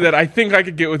football. crazy that I think I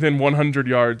could get within 100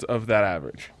 yards of that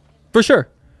average. For sure.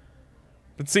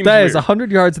 That seems That weird. is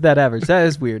 100 yards of that average. That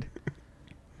is weird.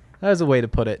 That is a way to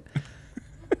put it.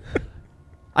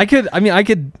 I could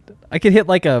hit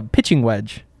like a pitching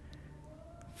wedge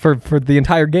for the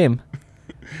entire game.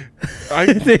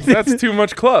 That's too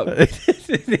much club. I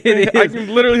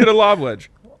can literally hit a lob wedge.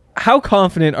 How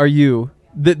confident are you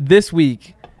that this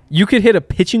week you could hit a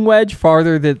pitching wedge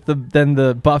farther than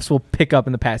the Buffs will pick up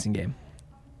in the passing game?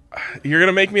 You're going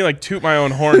to make me like toot my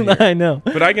own horn here. I know.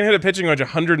 But I can hit a pitching wedge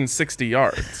 160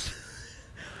 yards.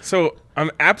 So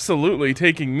I'm absolutely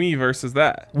taking me versus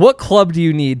that. What club do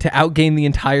you need to outgain the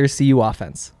entire CU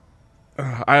offense?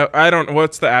 I don't.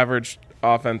 What's the average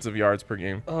offensive yards per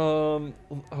game?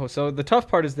 So the tough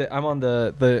part is that I'm on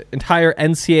the entire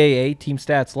NCAA team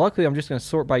stats. Luckily, I'm just going to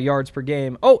sort by yards per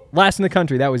game. Oh, last in the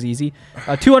country. That was easy.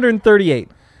 238.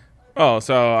 Oh,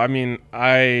 so I mean,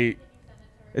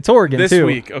 it's Oregon this too.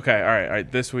 week. Okay, all right,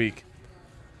 this week.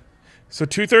 So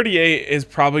 238 is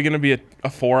probably going to be a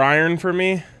 4-iron for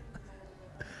me.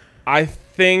 I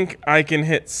think I can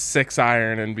hit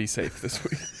 6-iron and be safe this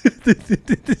week.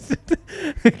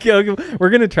 We're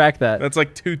gonna track that. That's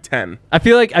like 210. I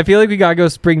feel like we gotta go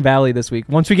Spring Valley this week.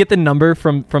 Once we get the number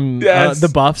from Yes. the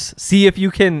Buffs, see if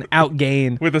you can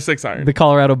outgain With a 6-iron. the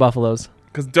Colorado Buffaloes.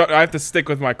 Because I have to stick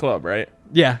with my club, right?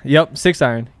 Yeah. Yep.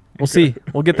 6-iron. We'll see.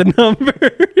 We'll get the number.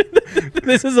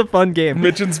 This is a fun game.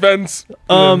 Mitch and Spence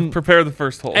prepare the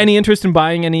first hole. Any interest in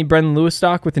buying any Brendon Lewis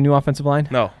stock with the new offensive line?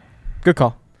 No. Good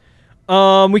call.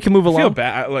 We can move along. I feel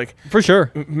bad. Like, for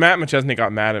sure. Matt McChesney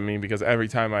got mad at me because every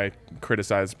time I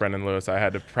criticized Brendon Lewis, I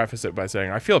had to preface it by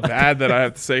saying, I feel bad that I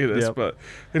have to say this. Yep.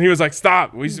 And he was like,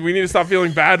 stop. We need to stop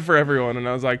feeling bad for everyone. And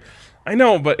I was like, I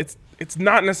know, but it's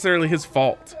not necessarily his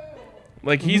fault.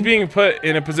 Like, he's being put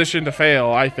in a position to fail,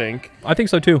 I think. I think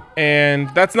so, too. And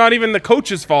that's not even the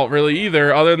coach's fault, really,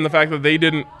 either, other than the fact that they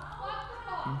didn't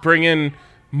bring in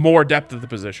more depth at the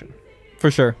position.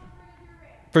 For sure.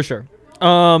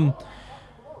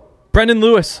 Brendon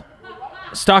Lewis,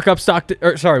 stock up,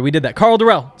 we did that. Carl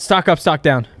Durrell, stock up, stock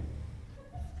down.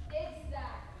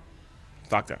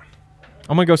 Stock down.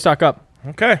 I'm going to go stock up.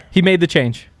 Okay. He made the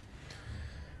change.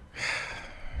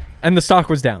 And the stock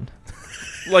was down.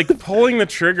 Like pulling the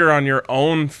trigger on your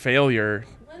own failure.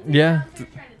 Yeah. Trying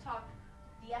to talk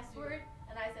the S word,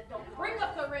 and I said, "Don't bring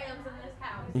up the Rams in this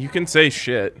house." You can say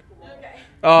shit.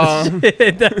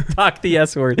 Okay. Talk the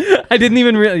S word. I didn't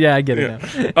even really. Yeah, I get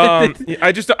it now.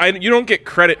 You don't get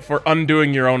credit for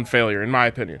undoing your own failure, in my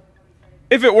opinion.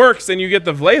 If it works and you get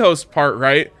the Vlahos part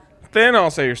right, then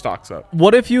I'll say your stock's up.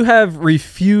 What if you have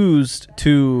refused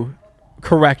to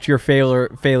correct your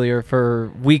failure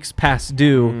for weeks past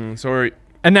due,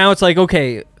 and now it's like,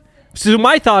 okay. So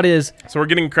my thought is, so we're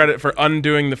getting credit for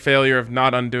undoing the failure of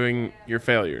not undoing your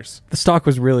failures. The stock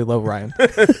was really low, Ryan.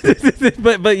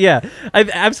 but yeah,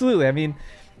 absolutely. I mean,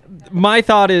 my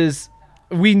thought is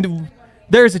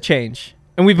there's a change,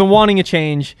 and we've been wanting a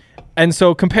change. And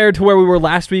so compared to where we were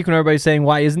last week when everybody's saying,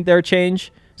 why isn't there a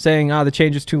change? Saying, the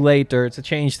change is too late, or it's a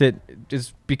change that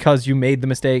is because you made the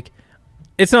mistake.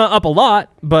 It's not up a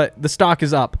lot, but the stock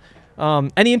is up.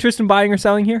 Any interest in buying or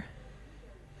selling here?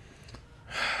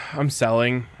 I'm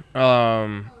selling.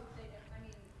 I've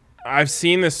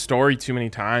seen this story too many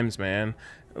times, man.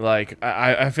 Like,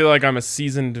 I feel like I'm a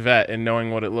seasoned vet in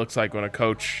knowing what it looks like when a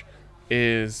coach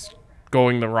is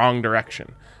going the wrong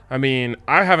direction. I mean,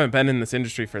 I haven't been in this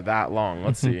industry for that long.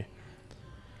 Let's see.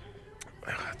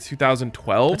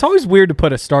 2012? It's always weird to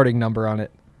put a starting number on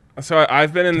it. So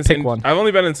I've been in this. One. I've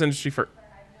only been in this industry for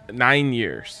 9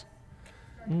 years,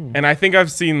 and I think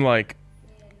I've seen like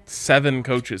 7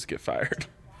 coaches get fired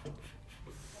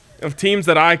of teams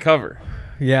that I cover.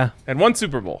 Yeah, and 1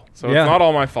 Super Bowl, so it's not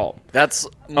all my fault. That's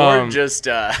more just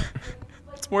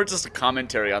it's more just a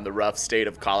commentary on the rough state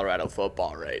of Colorado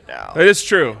football right now. It is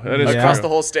true. That is across true. the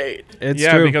whole state. It's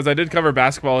true. Because I did cover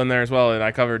basketball in there as well, and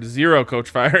I covered 0 coach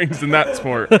firings in that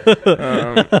sport.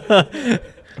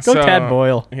 Go Tad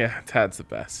Boyle. Yeah, Tad's the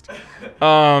best.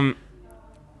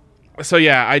 So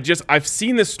yeah, I've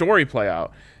seen this story play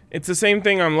out. It's the same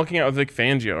thing I'm looking at with Vic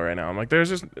Fangio right now. I'm like,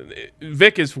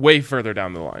 Vic is way further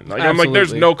down the line. Like, I'm like,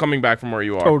 there's no coming back from where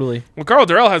you are. Totally. What Carl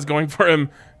Durrell has going for him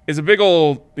is a big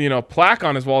old, plaque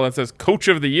on his wall that says Coach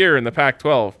of the Year in the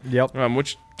Pac-12. Yep.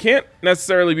 Which can't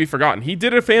necessarily be forgotten. He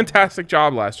did a fantastic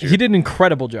job last year. He did an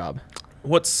incredible job.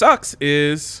 What sucks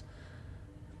is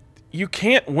you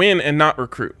can't win and not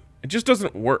recruit. It just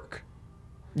doesn't work.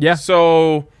 Yeah.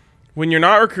 So when you're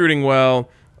not recruiting well,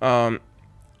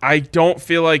 I don't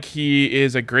feel like he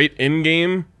is a great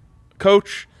in-game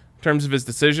coach in terms of his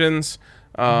decisions.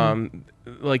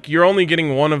 Like, you're only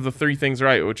getting one of the 3 things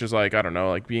right, which is like, I don't know,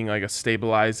 like being like a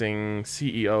stabilizing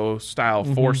CEO style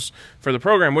force for the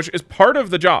program, which is part of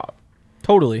the job.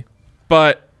 Totally.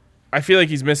 But I feel like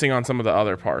he's missing on some of the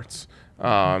other parts.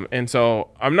 And so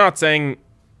I'm not saying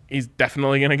he's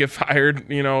definitely going to get fired,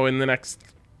 in the next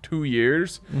 2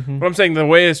 years. But I'm saying the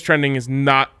way it's trending is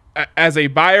not, as a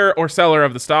buyer or seller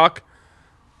of the stock,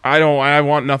 I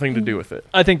want nothing to do with it.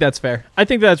 I think that's fair. I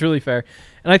think that's really fair.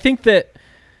 And I think that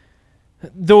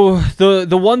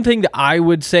the one thing that I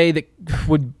would say that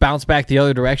would bounce back the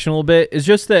other direction a little bit is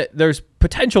just that there's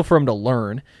potential for him to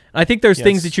learn. And I think there's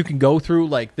things that you can go through,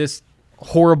 like this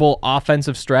horrible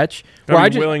offensive stretch.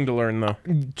 I'm willing to learn, though.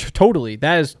 Totally.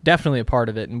 That is definitely a part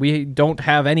of it. And we don't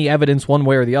have any evidence one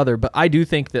way or the other. But I do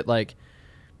think that, like,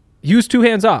 he was 2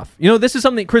 hands off. This is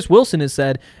something Chris Wilson has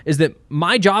said, is that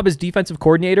my job as defensive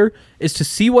coordinator is to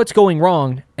see what's going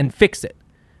wrong and fix it.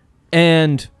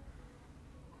 And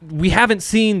we haven't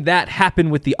seen that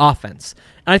happen with the offense.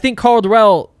 And I think Carl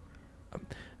Durrell,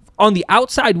 on the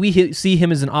outside, we see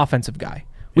him as an offensive guy.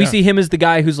 We see him as the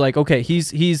guy who's like, okay,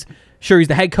 he's sure he's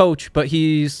the head coach, but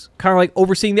he's kind of like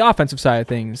overseeing the offensive side of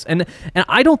things. And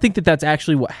I don't think that that's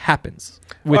actually what happens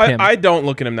with him. I don't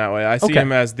look at him that way. I see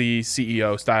him as the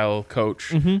CEO style coach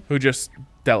who just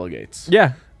delegates.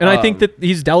 Yeah, and I think that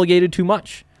he's delegated too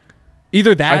much.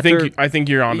 Either that, I think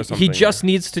you're onto something. He just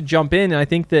needs to jump in, and I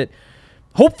think that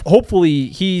hopefully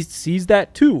he sees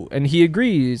that too, and he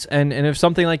agrees. And if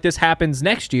something like this happens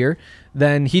next year,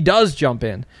 then he does jump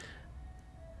in.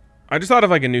 I just thought of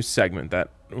like a new segment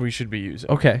that we should be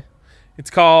using. Okay. It's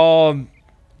called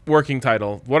working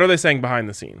title. What are they saying behind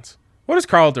the scenes? What is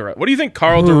Carl Durrell? What do you think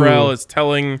Carl Durrell is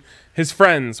telling his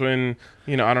friends when,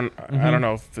 I don't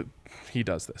know if he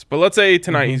does this. But let's say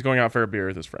tonight he's going out for a beer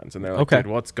with his friends and they're like, dude,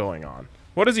 what's going on?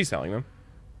 What is he telling them?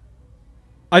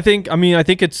 I think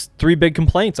it's three big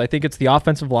complaints. I think it's the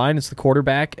offensive line, it's the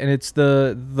quarterback, and it's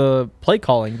the play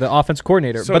calling, the offensive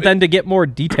coordinator. But then to get more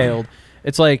detailed,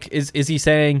 it's like, is he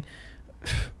saying,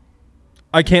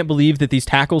 I can't believe that these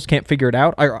tackles can't figure it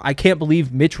out. I can't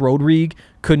believe Mitch Rodriguez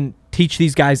couldn't teach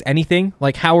these guys anything.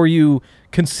 Like, how are you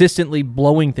consistently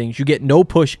blowing things? You get no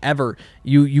push ever.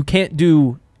 You can't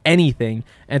do anything.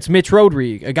 And it's Mitch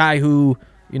Rodriguez, a guy who,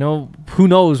 who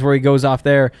knows where he goes off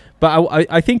there. But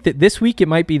I think that this week it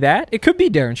might be that. It could be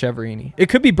Darren Cheverini. It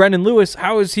could be Brendon Lewis.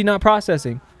 How is he not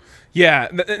processing? Yeah,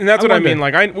 and that's what I mean.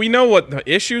 Like, we know what the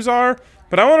issues are,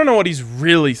 but I want to know what he's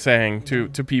really saying to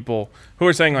people who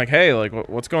are saying, like, hey, like,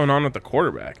 what's going on with the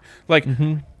quarterback? Like,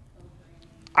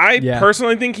 I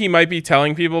personally think he might be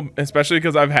telling people, especially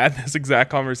because I've had this exact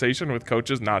conversation with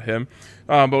coaches, not him,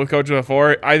 but with coaches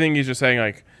before. I think he's just saying,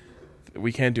 like,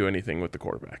 we can't do anything with the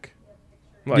quarterback.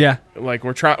 Like,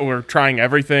 we're trying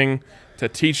everything to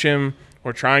teach him.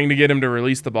 We're trying to get him to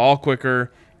release the ball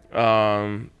quicker,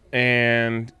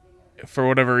 and for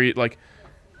whatever like.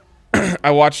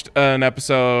 I watched an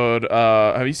episode.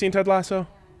 Have you seen Ted Lasso?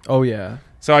 Oh, yeah.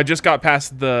 So I just got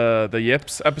past the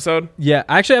Yips episode. Yeah,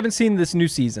 I actually haven't seen this new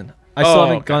season. I still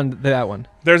haven't gone to that one.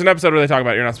 There's an episode where they talk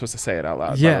about you're not supposed to say it out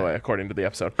loud, by the way, according to the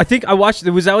episode. I think I watched.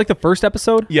 Was that like the first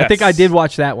episode? Yes. I think I did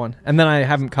watch that one, and then I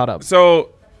haven't caught up. So,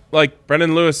 like,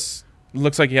 Brendon Lewis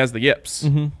looks like he has the yips.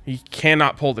 He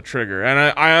cannot pull the trigger. And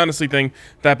I honestly think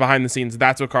that behind the scenes,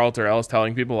 that's what Carl Terrell is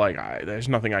telling people, like, there's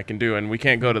nothing I can do, and we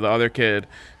can't go to the other kid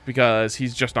because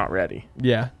he's just not ready.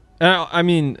 Yeah. I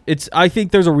mean, I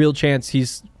think there's a real chance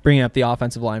he's bringing up the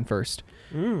offensive line first.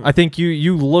 I think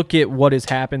you look at what has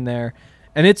happened there,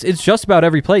 and it's just about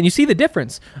every play, and you see the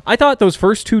difference. I thought those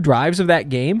first two drives of that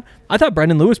game, I thought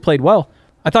Brendon Lewis played well.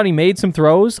 I thought he made some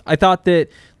throws. I thought that,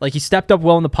 like, he stepped up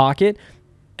well in the pocket.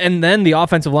 And then the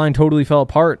offensive line totally fell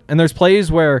apart. And there's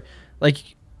plays where,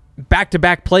 like,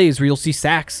 back-to-back plays where you'll see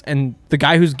sacks, and the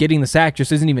guy who's getting the sack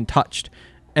just isn't even touched.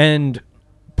 And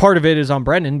part of it is on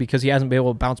Brendon because he hasn't been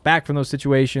able to bounce back from those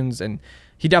situations, and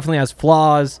he definitely has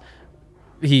flaws.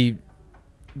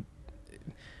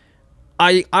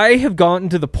 I have gotten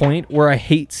to the point where I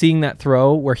hate seeing that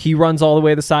throw where he runs all the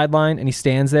way to the sideline and he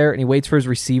stands there and he waits for his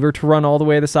receiver to run all the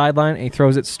way to the sideline and he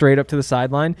throws it straight up to the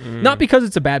sideline. Not because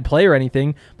it's a bad play or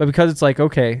anything, but because it's like,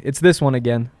 okay, it's this one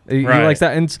again. He likes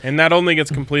that. And that only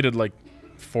gets completed like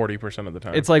 40% of the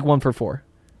time. It's like 1 for 4.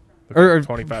 Or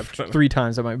 25%. 3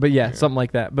 times, but yeah, something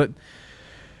like that. But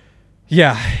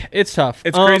yeah, it's tough.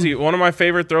 It's crazy. One of my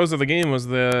favorite throws of the game was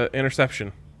the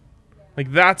interception.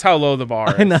 Like, that's how low the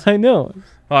bar is. I know.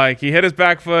 Like, he hit his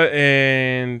back foot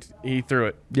and he threw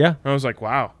it. Yeah. I was like,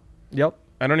 wow. Yep.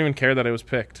 I don't even care that it was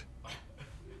picked.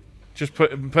 Just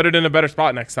put it in a better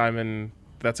spot next time, and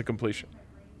that's a completion.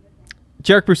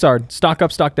 Jarek Broussard, stock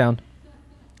up, stock down.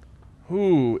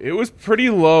 Ooh, it was pretty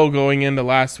low going into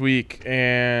last week,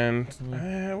 and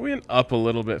went up a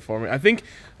little bit for me. I think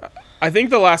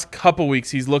the last couple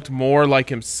weeks he's looked more like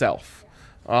himself,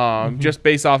 just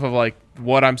based off of, like,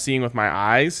 what I'm seeing with my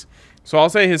eyes. So I'll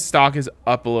say his stock is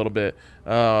up a little bit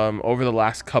over the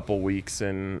last couple weeks,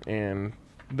 and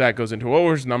that goes into, what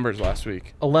were his numbers last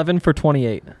week? 11 for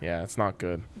 28. Yeah, it's not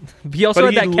good. He also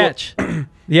had that catch.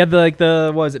 He had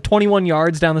the what was it, 21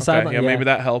 yards down the sideline? Yeah, maybe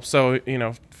that helps. So,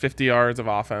 50 yards of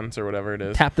offense or whatever it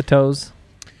is. Tap the toes.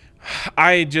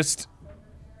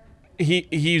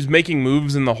 He's making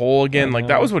moves in the hole again. Like,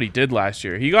 that was what he did last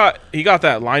year. He got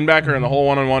that linebacker in the hole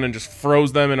one-on-one and just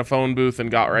froze them in a phone booth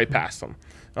and got right past them.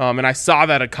 And I saw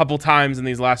that a couple times in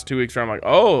these last 2 weeks where I'm like,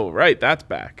 oh, right, that's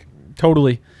back.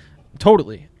 Totally.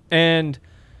 And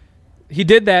he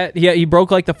did that. He broke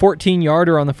like the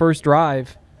 14-yarder on the first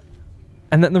drive.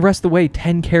 And then the rest of the way,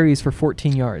 10 carries for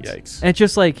 14 yards. Yikes. And it's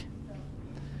just like,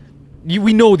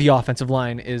 we know the offensive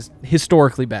line is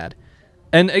historically bad.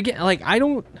 And again, like, I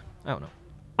don't know.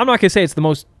 I'm not going to say it's the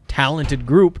most talented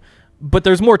group, but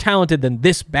there's more talented than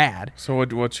this bad. So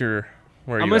what's your...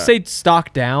 Where are I'm you going to say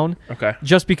stock down. Okay.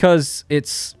 Just because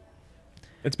it's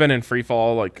been in free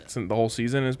fall, like, since the whole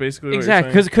season is basically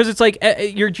exactly, because it's like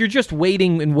you're just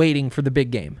waiting for the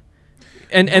big game.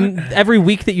 And every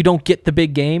week that you don't get the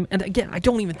big game, and again, I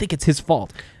don't even think it's his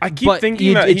fault. I keep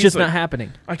thinking that it's just like, not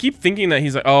happening. I keep thinking that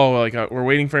he's like, we're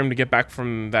waiting for him to get back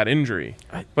from that injury.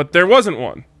 But there wasn't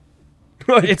one.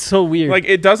 Like, it's so weird.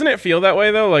 Like, doesn't it feel that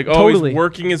way, though? Like, totally. He's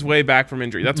working his way back from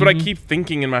injury. That's what I keep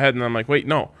thinking in my head, and I'm like, wait,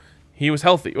 no. He was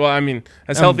healthy. Well, I mean,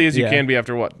 as healthy as you can be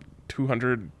after,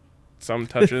 200 some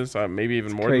touches? Maybe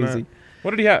even more than that.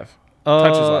 What did he have?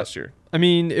 Touches last year. I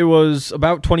mean, it was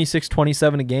about 26,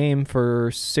 27 a game for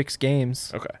 6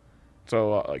 games. Okay. So,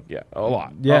 a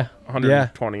lot. Yeah.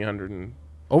 120, 100.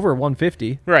 over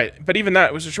 150. Right, but even that,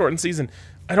 it was a shortened season.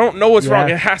 I don't know what's wrong.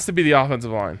 It has to be the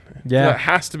offensive line. Yeah. That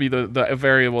has to be the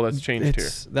variable that's changed here.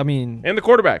 I mean, and the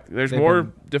quarterback. There's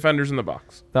more defenders in the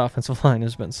box. The offensive line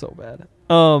has been so bad.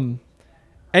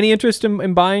 Any interest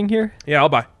in buying here? Yeah, I'll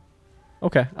buy.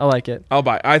 Okay, I like it. I'll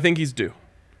buy. I think he's due.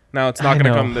 Now, it's not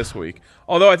going to come this week.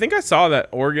 Although I think I saw that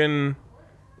Oregon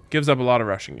gives up a lot of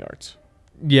rushing yards.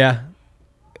 Yeah.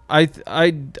 I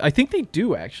think they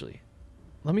do, actually.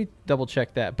 Let me double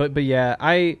check that. But yeah,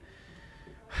 I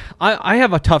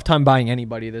have a tough time buying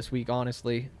anybody this week,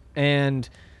 honestly. And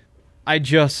I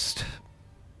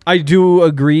do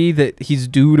agree that he's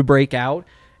due to break out,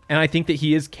 and I think that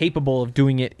he is capable of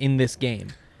doing it in this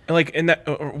game. Like, in that,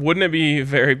 wouldn't it be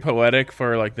very poetic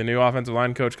for like the new offensive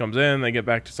line coach comes in, they get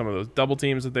back to some of those double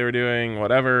teams that they were doing,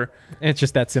 whatever. And it's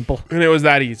just that simple. And it was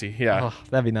that easy. Yeah. Oh,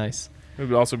 that'd be nice. It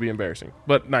would also be embarrassing,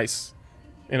 but nice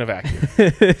in a vacuum.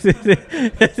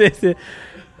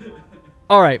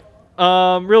 All right.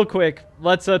 Real quick,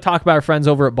 let's talk about our friends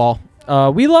over at Ball.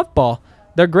 We love Ball.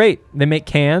 They're great. They make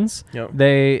cans. Yep.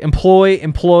 They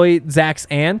employ Zach's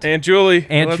aunt. Aunt Julie.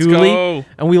 Let's go.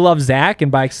 And we love Zach, and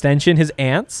by extension, his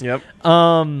aunts. Yep.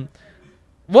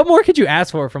 What more could you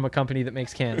ask for from a company that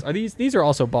makes cans? Are these are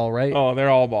also Ball, right? Oh, they're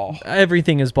all Ball.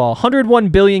 Everything is Ball. 101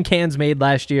 billion cans made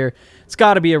last year. It's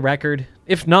got to be a record.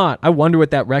 If not, I wonder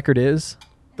what that record is.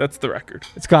 That's the record.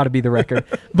 It's got to be the record.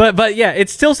 but yeah,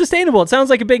 it's still sustainable. It sounds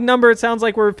like a big number. It sounds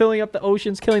like we're filling up the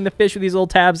oceans, killing the fish with these little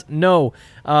tabs. No.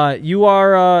 You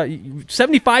are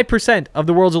 75% of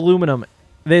the world's aluminum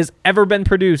that has ever been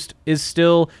produced is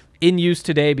still in use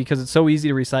today because it's so easy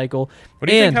to recycle. What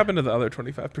do you think happened to the other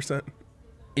 25%?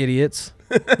 Idiots.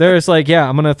 They're just like, yeah,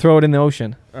 I'm going to throw it in the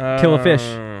ocean. Kill a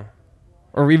fish.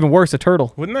 Or even worse, a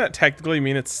turtle. Wouldn't that technically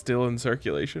mean it's still in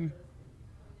circulation?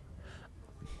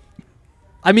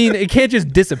 I mean, it can't just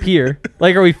disappear.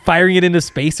 Like, are we firing it into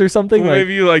space or something? Well,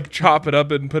 maybe you like chop it up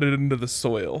and put it into the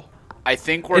soil. I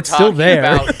think we're talking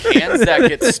about cans that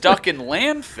get stuck in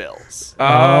landfills.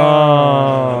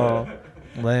 Oh,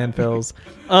 landfills.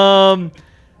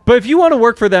 But if you want to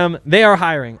work for them, they are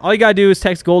hiring. All you got to do is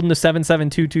text Golden to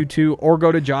 77222 or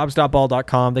go to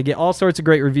jobs.ball.com. They get all sorts of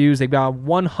great reviews. They've got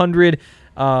 100%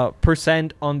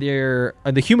 on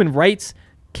the human rights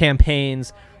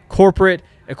campaigns, corporate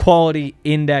equality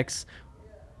index.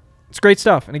 It's great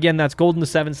stuff. And again, that's Golden to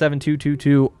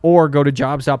 77222 or go to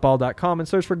jobs.ball.com and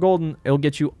search for Golden. It'll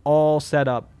get you all set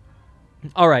up.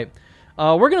 All right.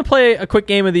 We're going to play a quick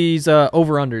game of these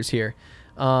over-unders here.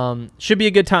 Should be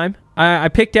a good time. I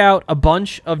picked out a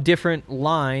bunch of different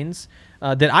lines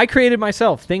that I created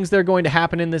myself, things that are going to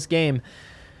happen in this game.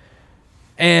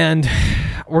 And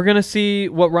we're going to see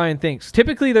what Ryan thinks.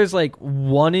 Typically, there's like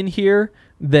one in here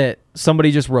that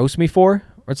somebody just roasts me for.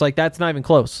 Or it's like, that's not even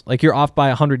close. Like, you're off by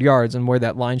 100 yards and where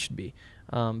that line should be.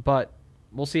 But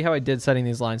we'll see how I did setting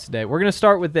these lines today. We're going to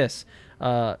start with this.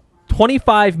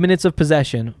 25 minutes of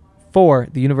possession for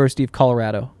the University of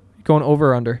Colorado. Going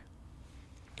over or under?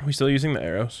 Are we still using the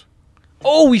arrows?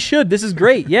 Oh, we should. This is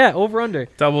great. Yeah, over under.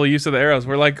 Double use of the arrows.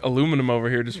 We're like aluminum over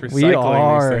here, just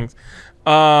recycling these things.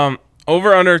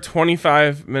 Over under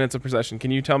 25 minutes of possession.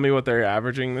 Can you tell me what they're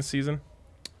averaging this season?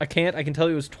 I can't. I can tell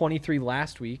you it was 23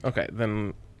 last week. Okay,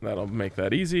 then that'll make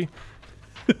that easy.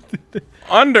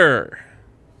 Under.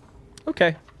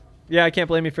 Okay. Yeah, I can't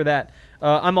blame you for that.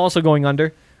 I'm also going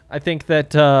under. I think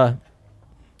that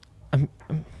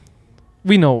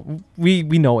we know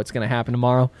what's going to happen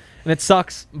tomorrow, and it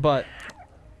sucks, but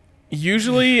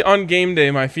usually on game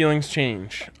day my feelings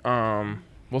change.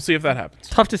 We'll see if that happens.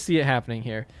 Tough to see it happening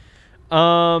here.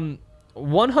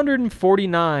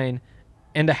 149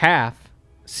 and a half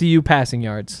CU passing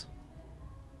yards.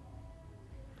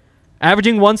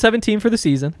 Averaging 117 for the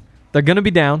season. They're going to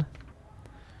be down.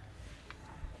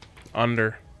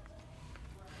 Under.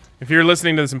 If you're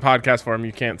listening to this in podcast form,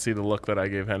 you can't see the look that I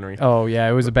gave Henry. Oh, yeah,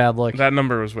 it was a bad look. That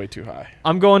number was way too high.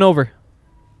 I'm going over.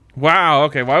 Wow,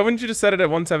 okay. Why wouldn't you just set it at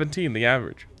 117, the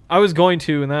average? I was going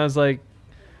to, and I was like,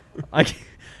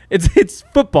 it's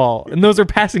football, and those are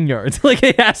passing yards. Like,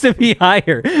 it has to be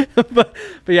higher. but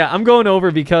yeah, I'm going over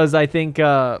because I think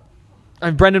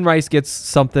Brendan Rice gets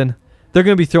something. They're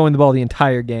going to be throwing the ball the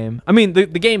entire game. I mean, the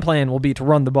game plan will be to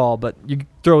run the ball, but you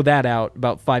throw that out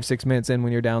about 5-6 minutes in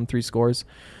when you're down 3 scores.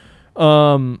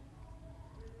 3.5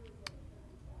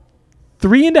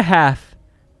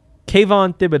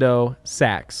 Kayvon Thibodeaux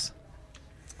sacks.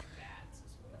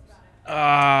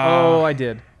 Oh, I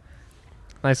did.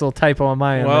 Nice little typo on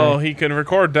my end. Well, he can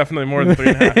record definitely more than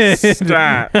 3.5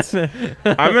 stats.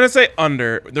 I'm going to say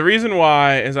under. The reason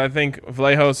why is I think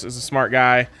Vlahos is a smart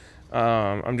guy.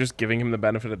 I'm just giving him the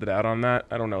benefit of the doubt on that.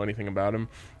 I don't know anything about him.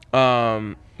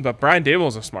 But Brian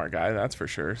Daboll's a smart guy, that's for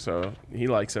sure. So he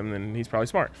likes him, and he's probably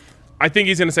smart. I think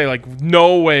he's going to say, like,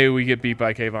 no way we get beat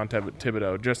by Kayvon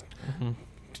Thibodeaux. Just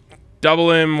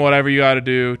double him, whatever you got to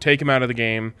do. Take him out of the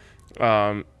game.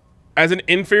 As an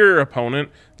inferior opponent,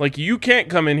 like, you can't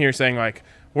come in here saying, like,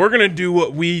 we're going to do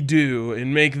what we do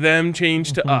and make them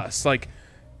change to us. Like,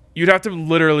 you'd have to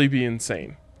literally be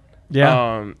insane.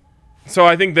 Yeah. So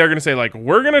I think they're going to say, like,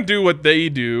 we're going to do what they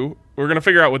do. We're going to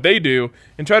figure out what they do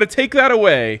and try to take that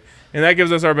away. And that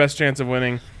gives us our best chance of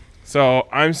winning. So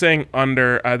I'm saying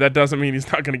under. That doesn't mean he's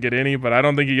not going to get any, but I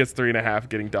don't think he gets 3.5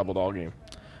 getting doubled all game.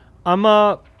 I'm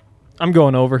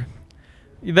going over.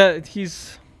 That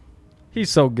he's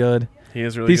so good. He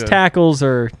is really These good. tackles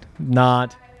are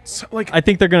not. So, like, I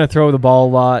think they're going to throw the ball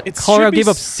a lot. Colorado gave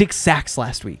up 6 sacks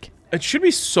last week. It should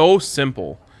be so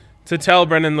simple to tell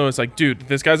Brendon Lewis, like, dude,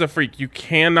 this guy's a freak. You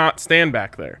cannot stand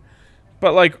back there.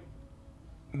 But, like,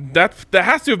 that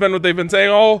has to have been what they've been saying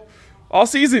all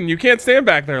season. You can't stand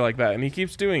back there like that, and he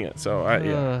keeps doing it. So,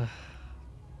 yeah.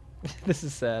 This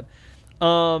is sad.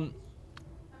 2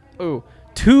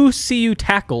 CU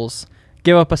tackles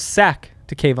give up a sack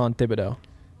to Kayvon Thibodeaux.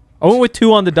 I went with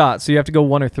 2 on the dot, so you have to go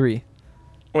 1 or 3.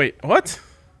 Wait, what?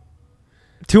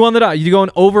 2 on the dot. You're going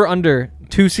over under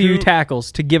 2 CU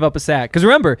tackles to give up a sack. Because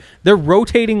remember, they're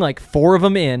rotating like 4 of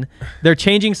them in. They're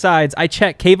changing sides. I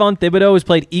checked. Kayvon Thibodeaux has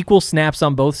played equal snaps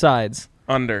on both sides.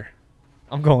 Under.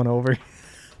 I'm going over.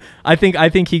 I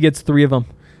think he gets 3 of them.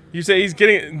 You say he's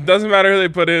getting. Doesn't matter who they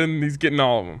put in. He's getting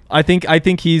all of them. I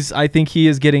think he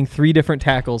is getting 3 different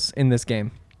tackles in this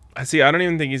game. I see. I don't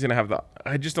even think he's gonna have the.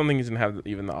 I just don't think he's gonna have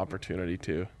even the opportunity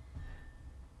to.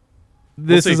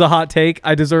 This is a hot take.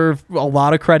 I deserve a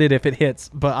lot of credit if it hits,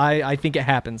 but I think it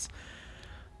happens.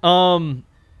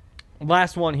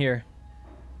 Last one here.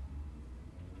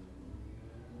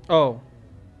 Oh,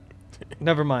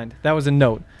 never mind. That was a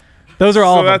note. Those are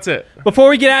all. So that's it. Before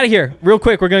we get out of here, real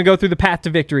quick, we're gonna go through the path to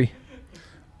victory.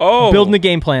 Oh, building the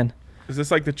game plan. Is this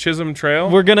like the Chisholm Trail?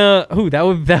 We're gonna. That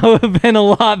would have been a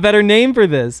lot better name for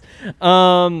this.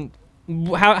 How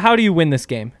do you win this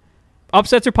game?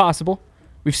 Upsets are possible.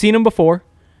 We've seen them before.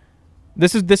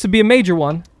 This would be a major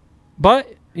one,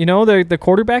 but you know the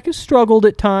quarterback has struggled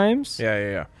at times.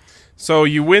 Yeah. So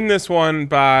you win this one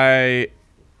by.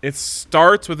 It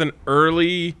starts with an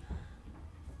early,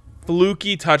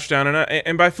 fluky touchdown,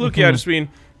 and by fluky I just mean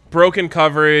broken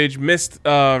coverage, missed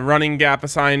running gap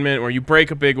assignment, where you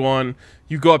break a big one.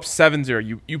 You go up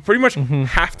 7-0. You pretty much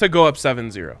have to go up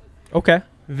 7-0. Okay.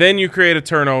 Then you create a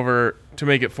turnover to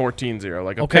make it 14-0,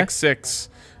 like a pick 6.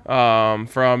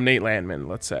 From Nate Landman,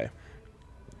 let's say.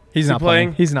 He's not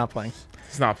playing. He's not playing.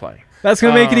 He's not playing. That's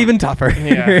going to make it even tougher.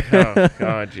 Yeah. Oh,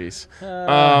 God, jeez.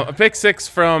 A pick 6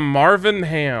 from Marvin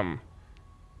Ham.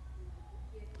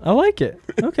 I like it.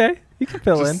 Okay. You can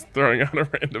fill Just throwing out a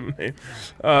random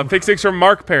name. Pick 6 from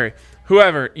Mark Perry.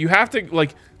 Whoever. You have to,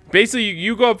 like, basically,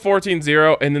 you go up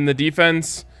 14-0, and then the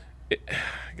defense.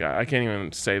 God, I can't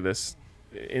even say this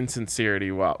in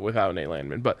sincerity without Nate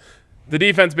Landman, but. The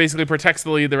defense basically protects the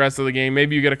lead the rest of the game.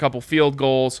 Maybe you get a couple field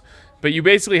goals, but you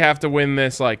basically have to win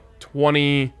this like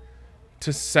 20-17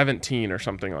 or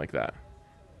something like that.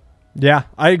 Yeah,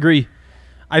 I agree.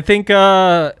 I think need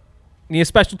a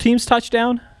special teams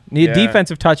touchdown, need a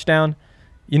defensive touchdown,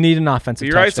 you need an offensive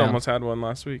touchdown. Rice almost had one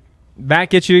last week. That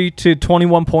gets you to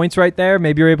 21 points right there.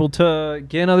 Maybe you're able to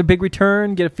get another big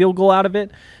return, get a field goal out of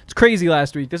it. It's crazy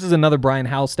last week. This is another Brian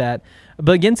Howell stat.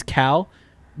 But against Cal,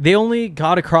 they only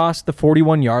got across the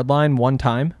 41-yard line one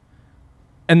time,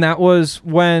 and that was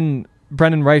when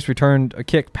Brendan Rice returned a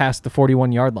kick past the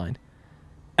 41-yard line.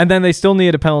 And then they still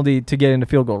needed a penalty to get into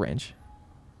field goal range.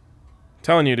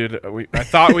 Telling you, dude, I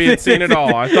thought we had seen it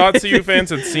all. I thought CU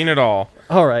fans had seen it all.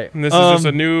 All right. And this is just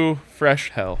a new, fresh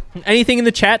hell. Anything in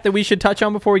the chat that we should touch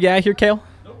on before we get out of here, Kale?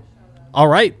 Nope. All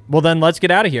right. Well, then let's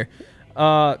get out of here.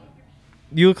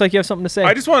 You look like you have something to say.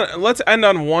 Let's end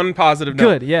on one positive note.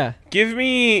 Good, yeah. Give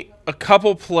me a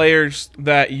couple players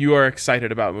that you are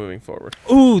excited about moving forward.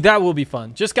 Ooh, that will be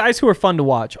fun. Just guys who are fun to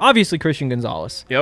watch. Obviously, Christian Gonzalez. Yep.